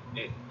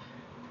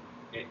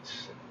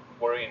 It's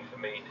worrying for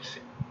me to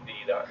see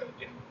that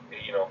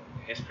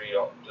history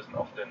doesn't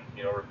often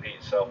repeat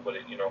itself, but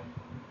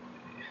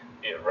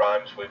it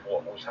rhymes with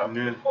what was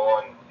happening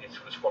before, and it's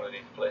just one of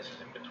these places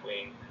in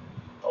between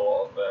a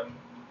lot of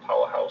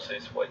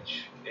powerhouses,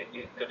 which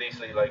it could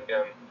easily you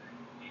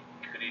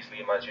could easily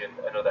imagine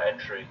another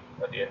entry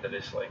at the end of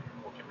this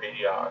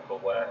Wikipedia article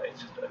where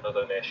it's just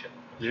another nation,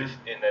 and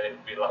then it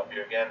would be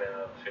Latvia again in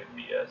another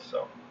 50 years.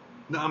 So.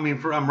 No, I mean,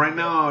 right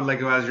now,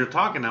 like as you're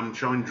talking, I'm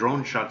showing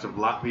drone shots of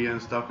Latvia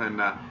and stuff,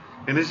 and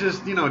it's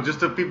just just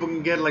so people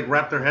can get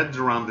wrap their heads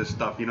around this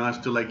stuff, as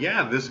to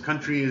this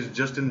country is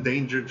just in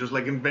danger, just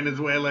like in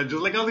Venezuela,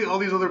 just like all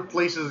these other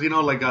places,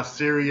 like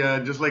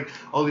Syria, just like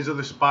all these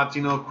other spots,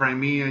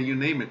 Crimea, you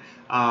name it.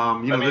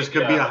 This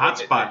could be a hot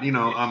spot,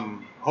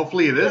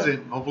 hopefully it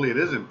isn't. Hopefully it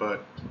isn't,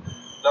 but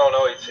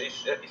no, it's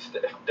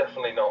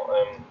definitely not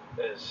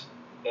as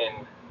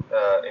in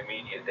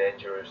immediate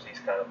danger as these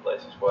kind of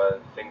places where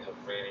things are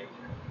really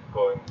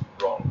going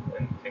wrong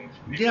and things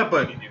really do have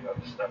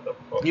to stand up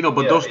for.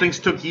 But those things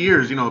took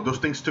years. Those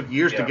things took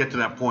years to get to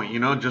that point.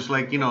 Just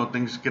like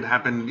things could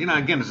happen.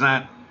 Again, it's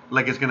not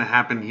like it's gonna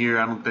happen here.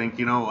 I don't think.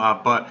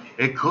 But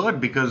it could,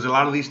 because a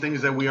lot of these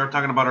things that we are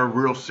talking about are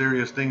real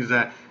serious things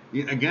that,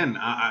 again,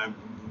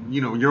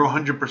 you're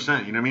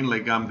 100%. You know what I mean?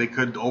 Like they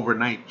could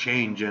overnight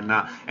change, and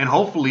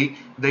hopefully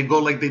they go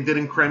like they did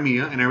in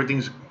Crimea, and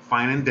everything's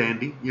fine and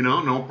dandy,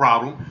 no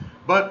problem.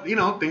 But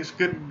things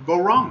could go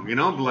wrong,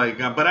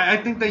 but I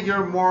think that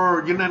you're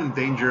not in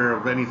danger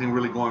of anything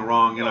really going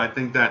wrong, and I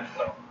think that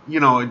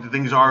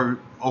things are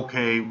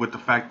okay with the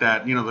fact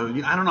that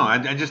I don't know.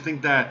 I just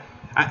think that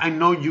I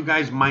know you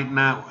guys might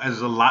not,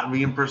 as a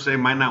Latvian per se,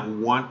 might not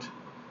want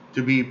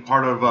to be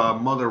part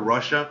of Mother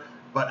Russia.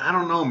 But I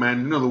don't know,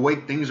 man. The way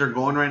things are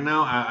going right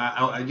now,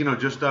 I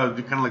just kind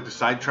of like to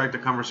sidetrack the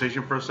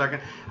conversation for a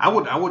second. I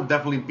would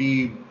definitely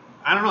be.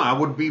 I don't know. I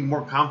would be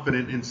more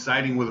confident in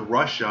siding with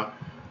Russia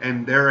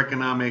and their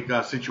economic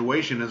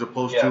situation as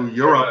opposed to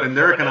Europe and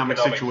their economic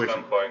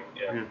situation.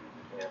 Yeah.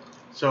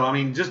 So I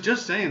mean,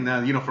 just saying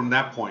that, from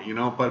that point,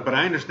 But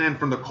I understand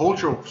from the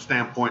cultural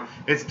standpoint,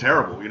 it's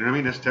terrible. You know what I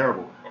mean? It's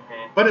terrible.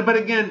 Mm-hmm. But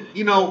again,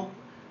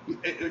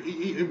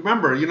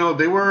 remember,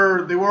 they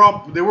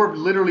were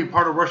literally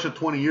part of Russia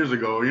 20 years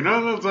ago.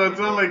 So it's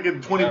not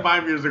like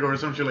 25 years ago or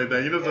some shit like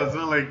that. So it's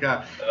not like. A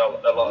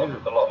lot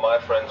of my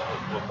friends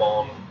were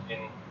born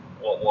in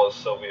what was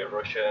Soviet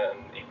Russia,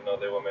 and even though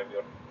they were maybe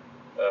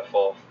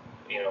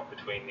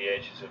between the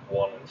ages of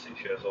 1 and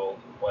 6 years old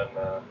when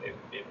it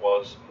did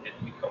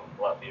become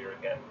Latvia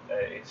again,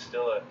 it's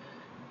still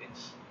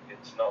it's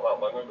not that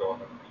long ago,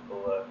 and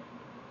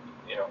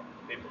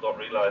people don't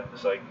realise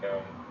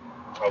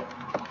how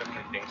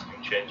quickly things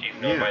can change,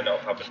 even though it might not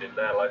have happened in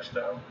their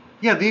lifestyle.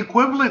 Yeah, the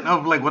equivalent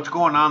of what's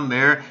going on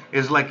there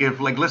is if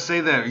let's say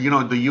that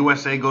the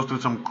USA goes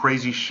through some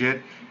crazy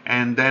shit,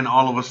 and then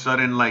all of a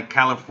sudden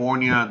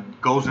California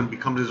goes and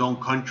becomes its own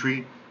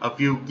country.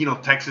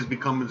 Texas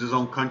becomes its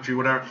own country,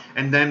 whatever.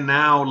 And then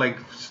now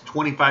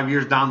 25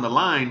 years down the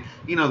line,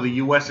 the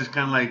U.S. is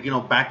kind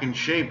of back in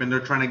shape, and they're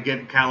trying to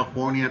get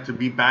California to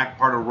be back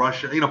part of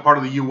Russia, part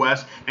of the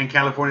U.S. And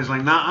California's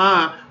like,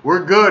 nah,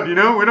 we're good, we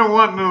don't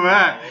want none of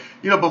that.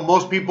 But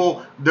most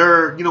people,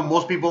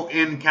 most people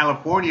in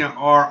California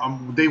are,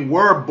 they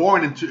were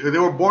born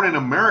in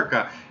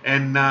America,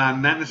 and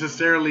not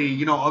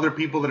necessarily, other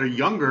people that are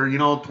younger,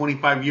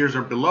 25 years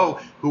or below,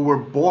 who were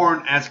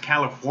born as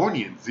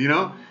Californians,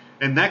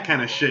 and that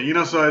kind of shit,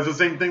 So it's the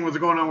same thing what's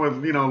going on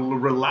with,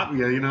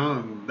 Latvia,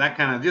 and that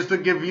kind of, just to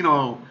give,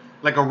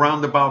 like a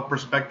roundabout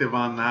perspective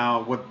on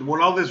how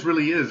what all this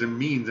really is and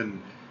means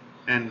and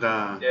I'm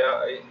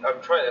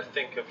trying to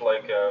think of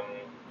like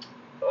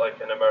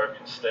an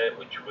American state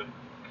which would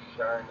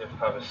kind of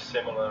have a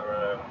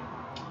similar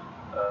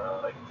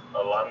like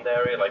a land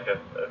area, like a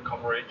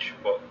coverage,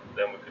 but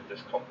then we could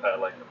just compare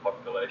like the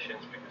populations,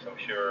 because I'm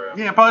sure.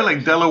 Yeah, probably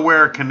like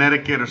Delaware,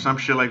 Connecticut, or some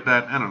shit like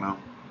that. I don't know.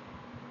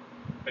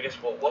 I guess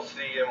what's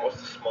the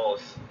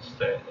smallest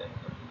state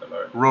in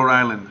America? Rhode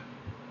Island.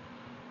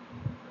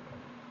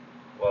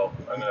 Well,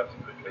 I'm gonna have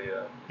to quickly.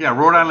 Yeah,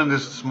 Rhode Island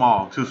is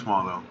small, too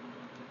small though.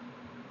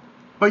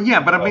 But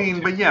yeah,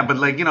 but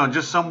like, you know,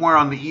 just somewhere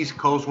on the East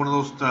Coast, one of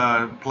those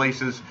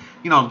places,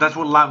 you know, that's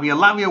what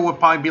Latvia would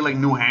probably be like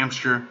New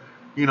Hampshire,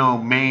 you know,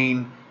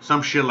 Maine,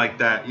 some shit like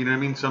that. You know what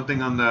I mean?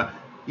 Something on the,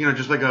 you know,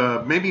 just like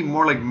maybe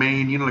more like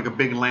Maine, you know, like a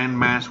big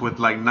landmass with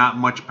like not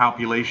much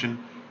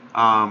population,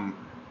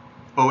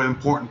 but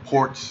important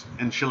ports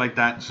and shit like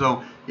that.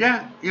 So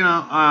yeah, you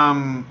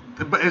know,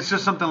 but it's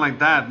just something like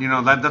that. You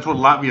know, that's what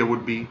Latvia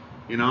would be.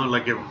 You know,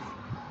 like if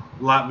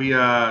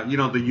Latvia, you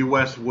know, the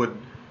U.S. would.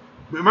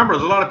 Remember,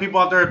 there's a lot of people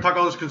out there talk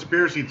all this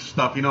conspiracy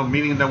stuff, you know,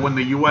 meaning that when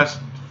the U.S.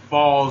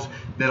 falls,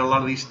 that a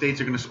lot of these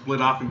states are going to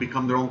split off and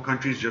become their own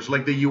countries, just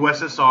like the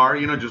USSR,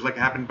 you know, just like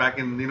happened back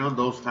in, you know,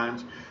 those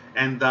times.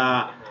 And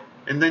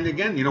then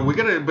again, you know,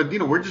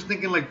 we're just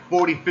thinking like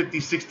 40, 50,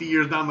 60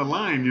 years down the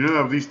line, you know,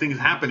 of these things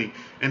happening.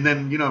 And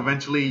then, you know,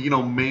 eventually, you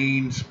know,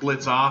 Maine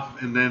splits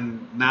off. And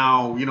then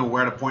now, you know,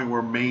 we're at a point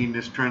where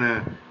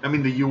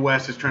the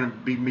U.S. is trying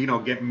to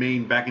get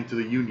Maine back into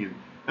the Union.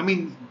 I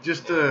mean,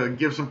 just to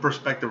give some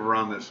perspective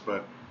around this,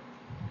 but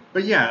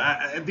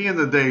yeah, at the end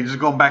of the day, just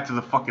going back to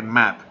the fucking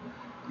map,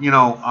 you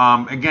know,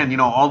 again, you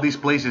know, all these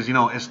places, you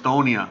know,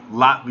 Estonia,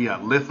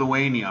 Latvia,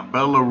 Lithuania,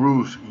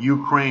 Belarus,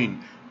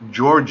 Ukraine,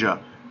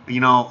 Georgia,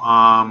 you know,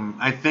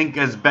 I think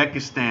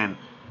Uzbekistan,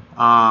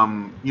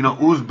 you know,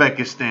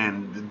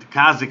 Uzbekistan,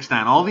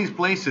 Kazakhstan, all these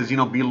places, you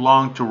know,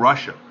 belong to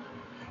Russia.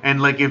 And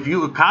like if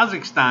you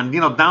Kazakhstan, you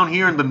know, down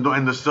here in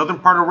the southern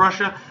part of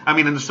Russia,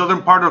 in the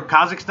southern part of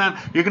Kazakhstan,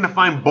 you're gonna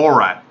find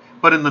Borat.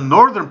 But in the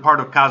northern part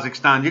of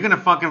Kazakhstan, you're gonna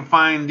fucking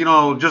find, you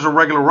know, just a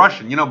regular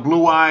Russian, you know,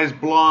 blue eyes,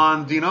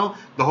 blonde, you know,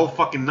 the whole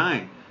fucking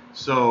nine.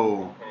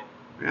 So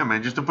yeah,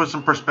 man, just to put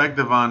some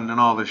perspective on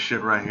all this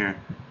shit right here,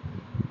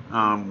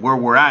 where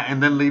we're at,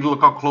 and then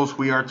look how close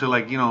we are to,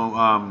 like, you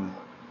know,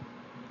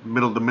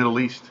 the Middle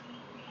East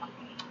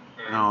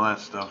and all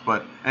that stuff.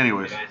 But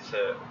anyways.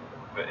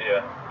 But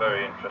yeah,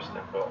 very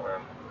interesting. But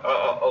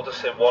I'll just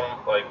say one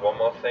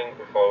more thing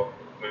before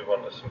we move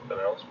on to something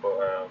else.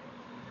 But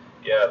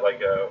yeah,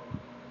 like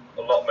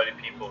not many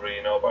people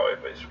really know about it,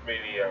 but it's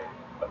really a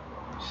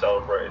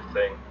celebrated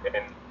thing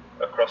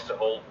across the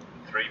whole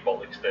 3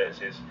 Baltic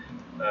states. Is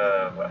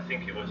I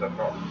think it was, I'm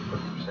not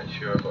 100%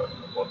 sure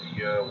what the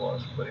year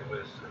was, but it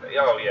was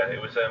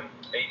it was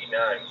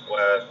 89,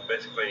 where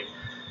basically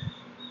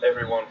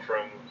everyone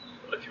from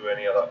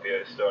Lithuania,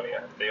 Latvia,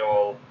 Estonia, they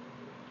all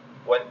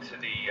went to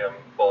the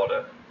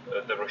border,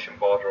 the Russian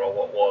border, or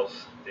what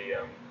was the.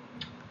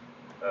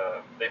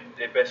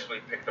 They basically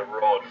picked a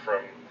road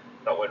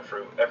that went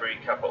through every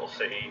capital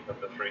city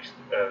of the 3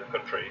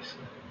 countries,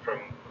 from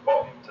the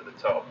bottom to the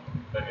top,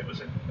 and it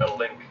was a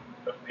link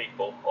of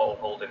people all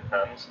holding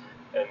hands,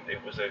 and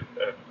it was a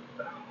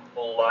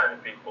whole line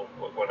of people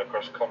that went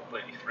across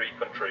completely 3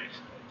 countries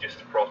just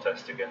to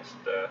protest against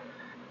the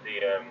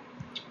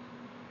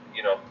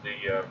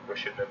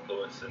Russian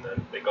influence, and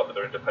then they got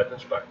their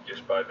independence back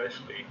just by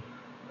basically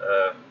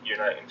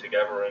uniting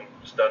together and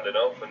standing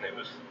up. And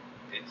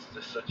it's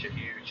just such a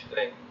huge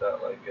thing that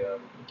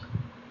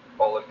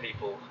all the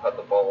people had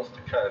the balls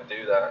to kind of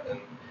do that,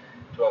 and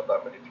to have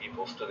that many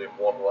people stood in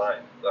one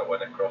line that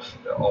went across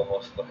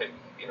almost like,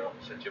 you know,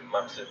 such a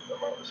massive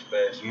amount of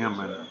space. Yeah,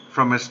 man.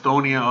 From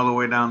Estonia all the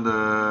way down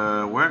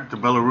to where? To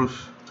Belarus.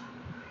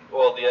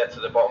 Well, yeah, to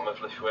the bottom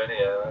of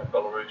Lithuania,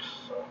 Belarus.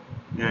 So.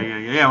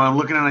 Yeah. Well, I'm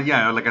looking at it.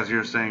 Yeah, like as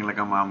you're saying, like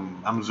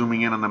I'm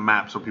zooming in on the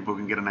map so people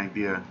can get an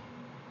idea.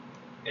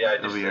 Yeah, I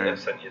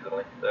just sent you the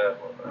link there.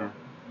 But,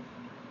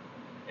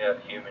 yeah,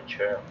 human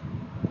chair.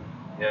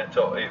 Yeah,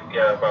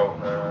 about.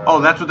 Oh,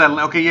 that's what that.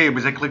 Okay, yeah,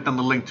 because I clicked on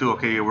the link too.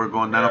 Okay, yeah, we're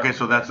going down. Yeah. Okay,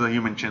 so that's the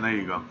human chin. There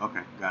you go.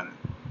 Okay, got it.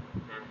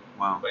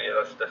 Wow. But yeah,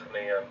 that's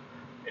definitely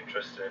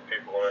interesting. If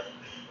people want to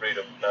read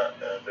up on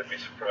that, they'd be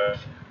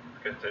surprised,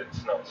 because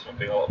it's not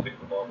something a lot of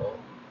people don't know.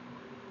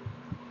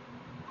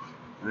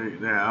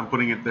 Yeah, I'm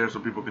putting it there so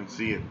people can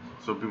see it,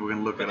 so people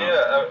can look it up.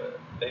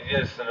 Yeah,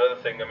 it's another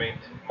thing. I mean,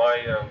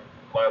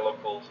 my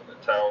local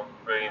town,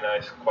 really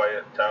nice,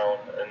 quiet town,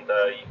 and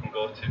you can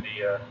go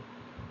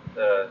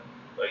to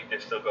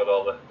they've still got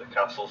all the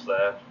castles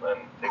there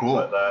and things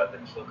like that.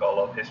 They've still got a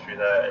lot of history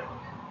there,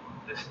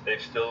 and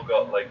they've still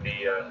got like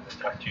the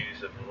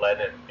statues of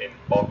Lenin in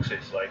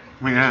boxes, like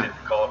in the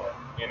corner.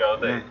 You know,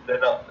 they're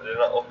not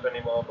up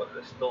anymore, but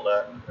they're still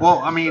there. Well,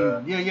 I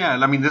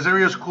mean, this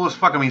area is cool as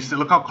fuck. I mean,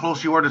 look how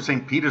close you are to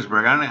St.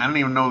 Petersburg. I didn't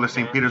even know that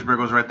St. Petersburg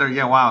was right there.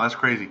 Yeah, wow, that's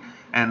crazy.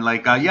 And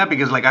like,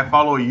 because like I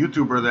follow a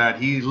YouTuber that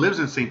he lives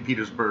in St.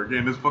 Petersburg,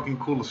 and it's fucking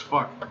cool as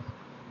fuck.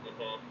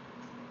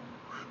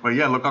 But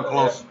yeah, look how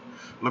close.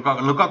 look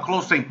how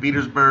close St.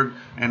 Petersburg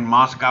and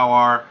Moscow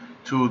are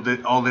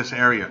to all this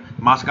area.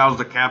 Moscow's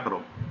the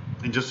capital,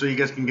 and just so you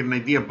guys can get an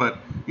idea. But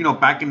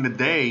back in the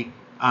day,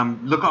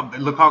 look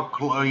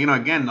how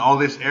again, all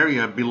this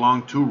area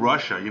belonged to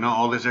Russia.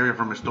 All this area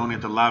from Estonia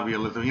to Latvia,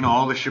 Lithuania,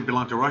 all this shit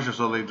belonged to Russia.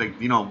 So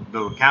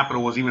the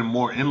capital was even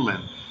more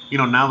inland.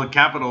 Now the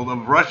capital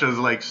of Russia is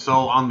like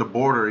so on the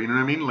border. You know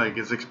what I mean? Like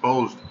it's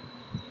exposed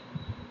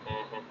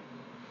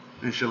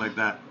and shit like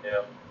that.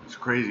 Yeah. It's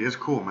crazy. It's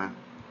cool, man.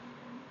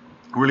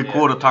 Really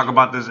cool to talk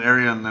about this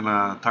area and then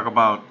talk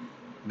about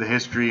the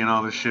history and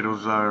all this shit. It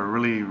was a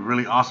really,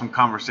 really awesome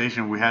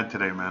conversation we had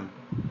today, man.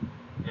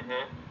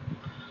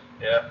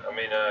 Yeah, I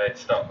mean,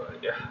 it's not.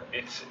 Yeah,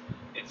 it's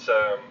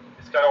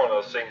kind of one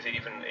of those things.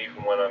 Even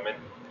when I'm in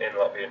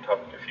Latvia and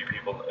talking to a few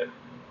people,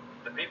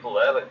 the people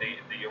there, like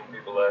the young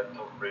people there,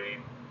 don't really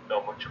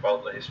know much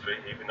about the history,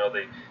 even though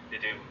they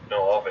do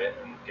know of it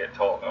and get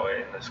taught about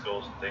it in the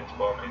schools and things.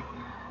 But I mean,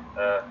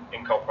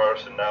 in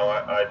comparison now,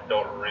 I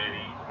don't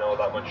really know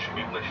that much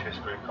English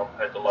history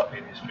compared to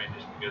Latvian history,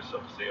 just because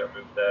obviously I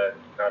moved there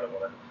and you kind of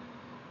want to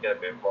get a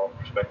bit more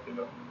perspective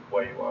of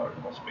where you are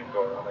and what's been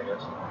going on, I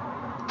guess.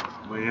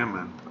 Well, yeah,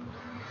 man.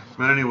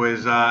 But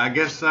anyways, I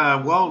guess,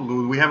 well,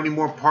 do we have any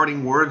more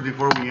parting words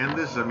before we end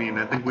this? I mean,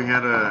 I think we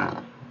had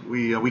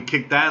we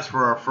kicked ass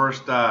for our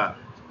first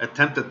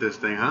attempt at this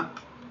thing, huh?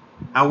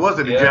 How was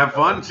it? Did you have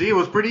fun? See, it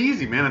was pretty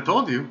easy, man. I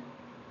told you.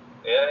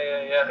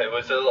 Yeah. It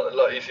was a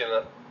lot easier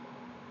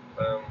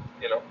than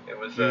it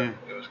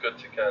was good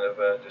to kind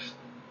of just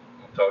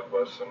talk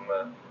about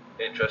some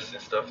interesting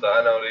stuff that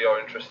I know that you're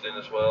interested in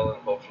as well,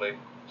 and hopefully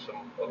some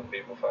other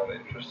people found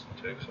it interesting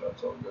too, so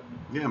that's all good.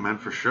 Yeah, man,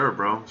 for sure,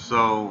 bro.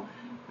 So,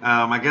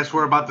 I guess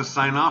we're about to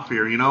sign off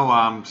here.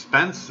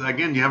 Spence,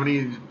 again, do you have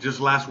any just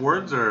last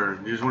words, or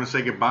you just want to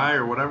say goodbye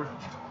or whatever?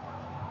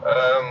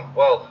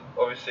 Well,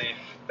 obviously,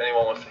 if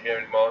anyone wants to hear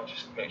any more,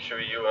 just make sure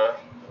you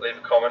leave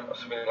a comment or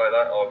something like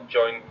that, or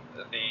join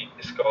the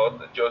Discord,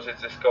 the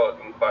Jose's Discord,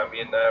 and find me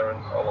in there,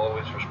 and I'll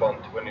always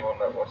respond to anyone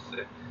that wants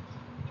to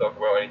talk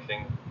about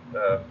anything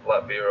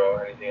Latvia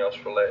or anything else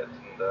related,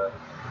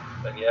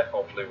 and yeah,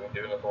 hopefully we'll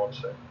do another one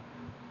soon.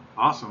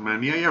 Awesome,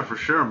 man. Yeah, for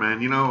sure,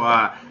 man.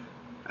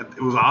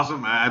 It was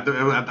awesome.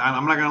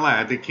 I'm not gonna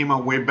lie, it came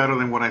out way better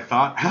than what I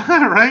thought.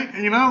 Right?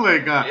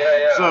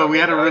 So we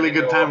had a really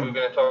good time. We were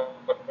gonna talk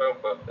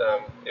about, but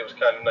it was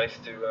kind of nice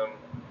to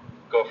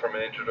go from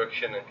an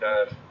introduction and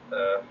kind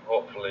of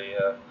hopefully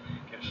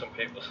give some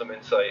people some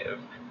insight of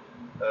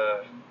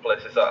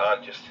places that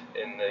aren't just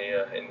in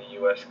the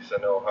US, because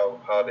I know how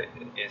hard it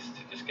is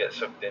to just get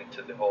sucked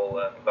into the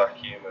whole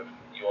vacuum of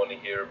you only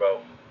hear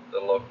about the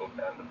local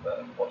kind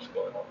of what's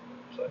going on.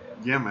 So,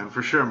 yeah, man,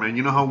 for sure, man.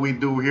 You know how we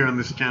do here on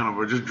this channel.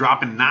 We're just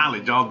dropping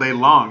knowledge all day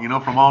long,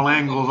 from all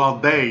angles all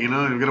day, you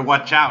gotta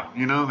watch out,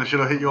 that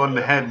shit'll hit you on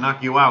the head,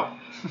 knock you out.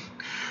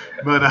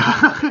 But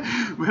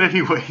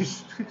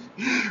anyways,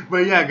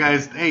 but yeah,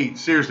 guys, hey,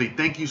 seriously,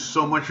 thank you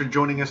so much for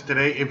joining us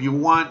today. If you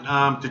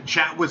want to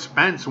chat with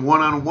Spence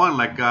one-on-one,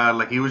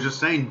 like he was just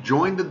saying,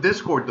 join the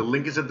Discord. The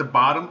link is at the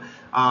bottom.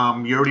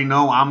 You already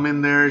know I'm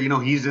in there.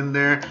 He's in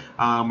there.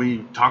 We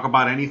talk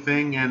about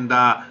anything, and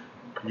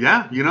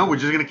yeah, we're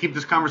just gonna keep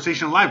this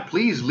conversation alive.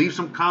 Please leave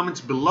some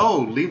comments below.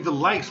 Leave the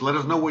likes. Let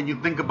us know what you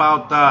think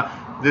about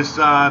this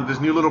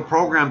new little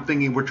program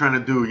thingy we're trying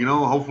to do.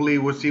 Hopefully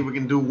we'll see if we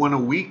can do one a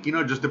week.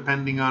 Just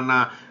depending on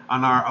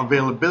our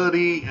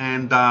availability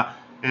and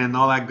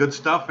all that good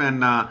stuff.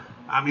 And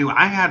I mean,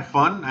 I had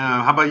fun.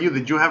 How about you?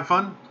 Did you have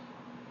fun?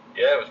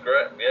 Yeah, it was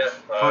great. Yeah,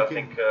 I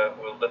think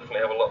we'll definitely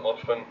have a lot more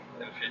fun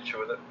in the future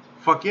with it.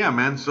 Fuck yeah,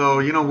 man. So,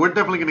 we're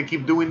definitely going to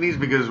keep doing these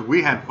because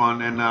we had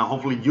fun, and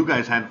hopefully you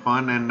guys had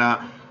fun,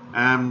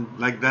 and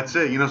like that's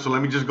it, so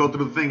let me just go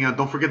through the thing.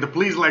 Don't forget to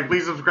please like,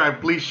 please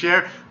subscribe, please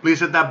share,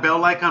 please hit that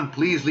bell icon,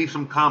 please leave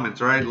some comments,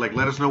 all right? Like,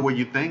 let us know what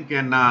you think,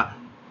 and I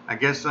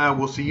guess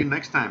we'll see you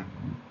next time.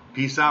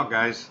 Peace out,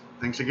 guys.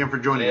 Thanks again for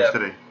joining us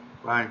today.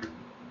 Bye.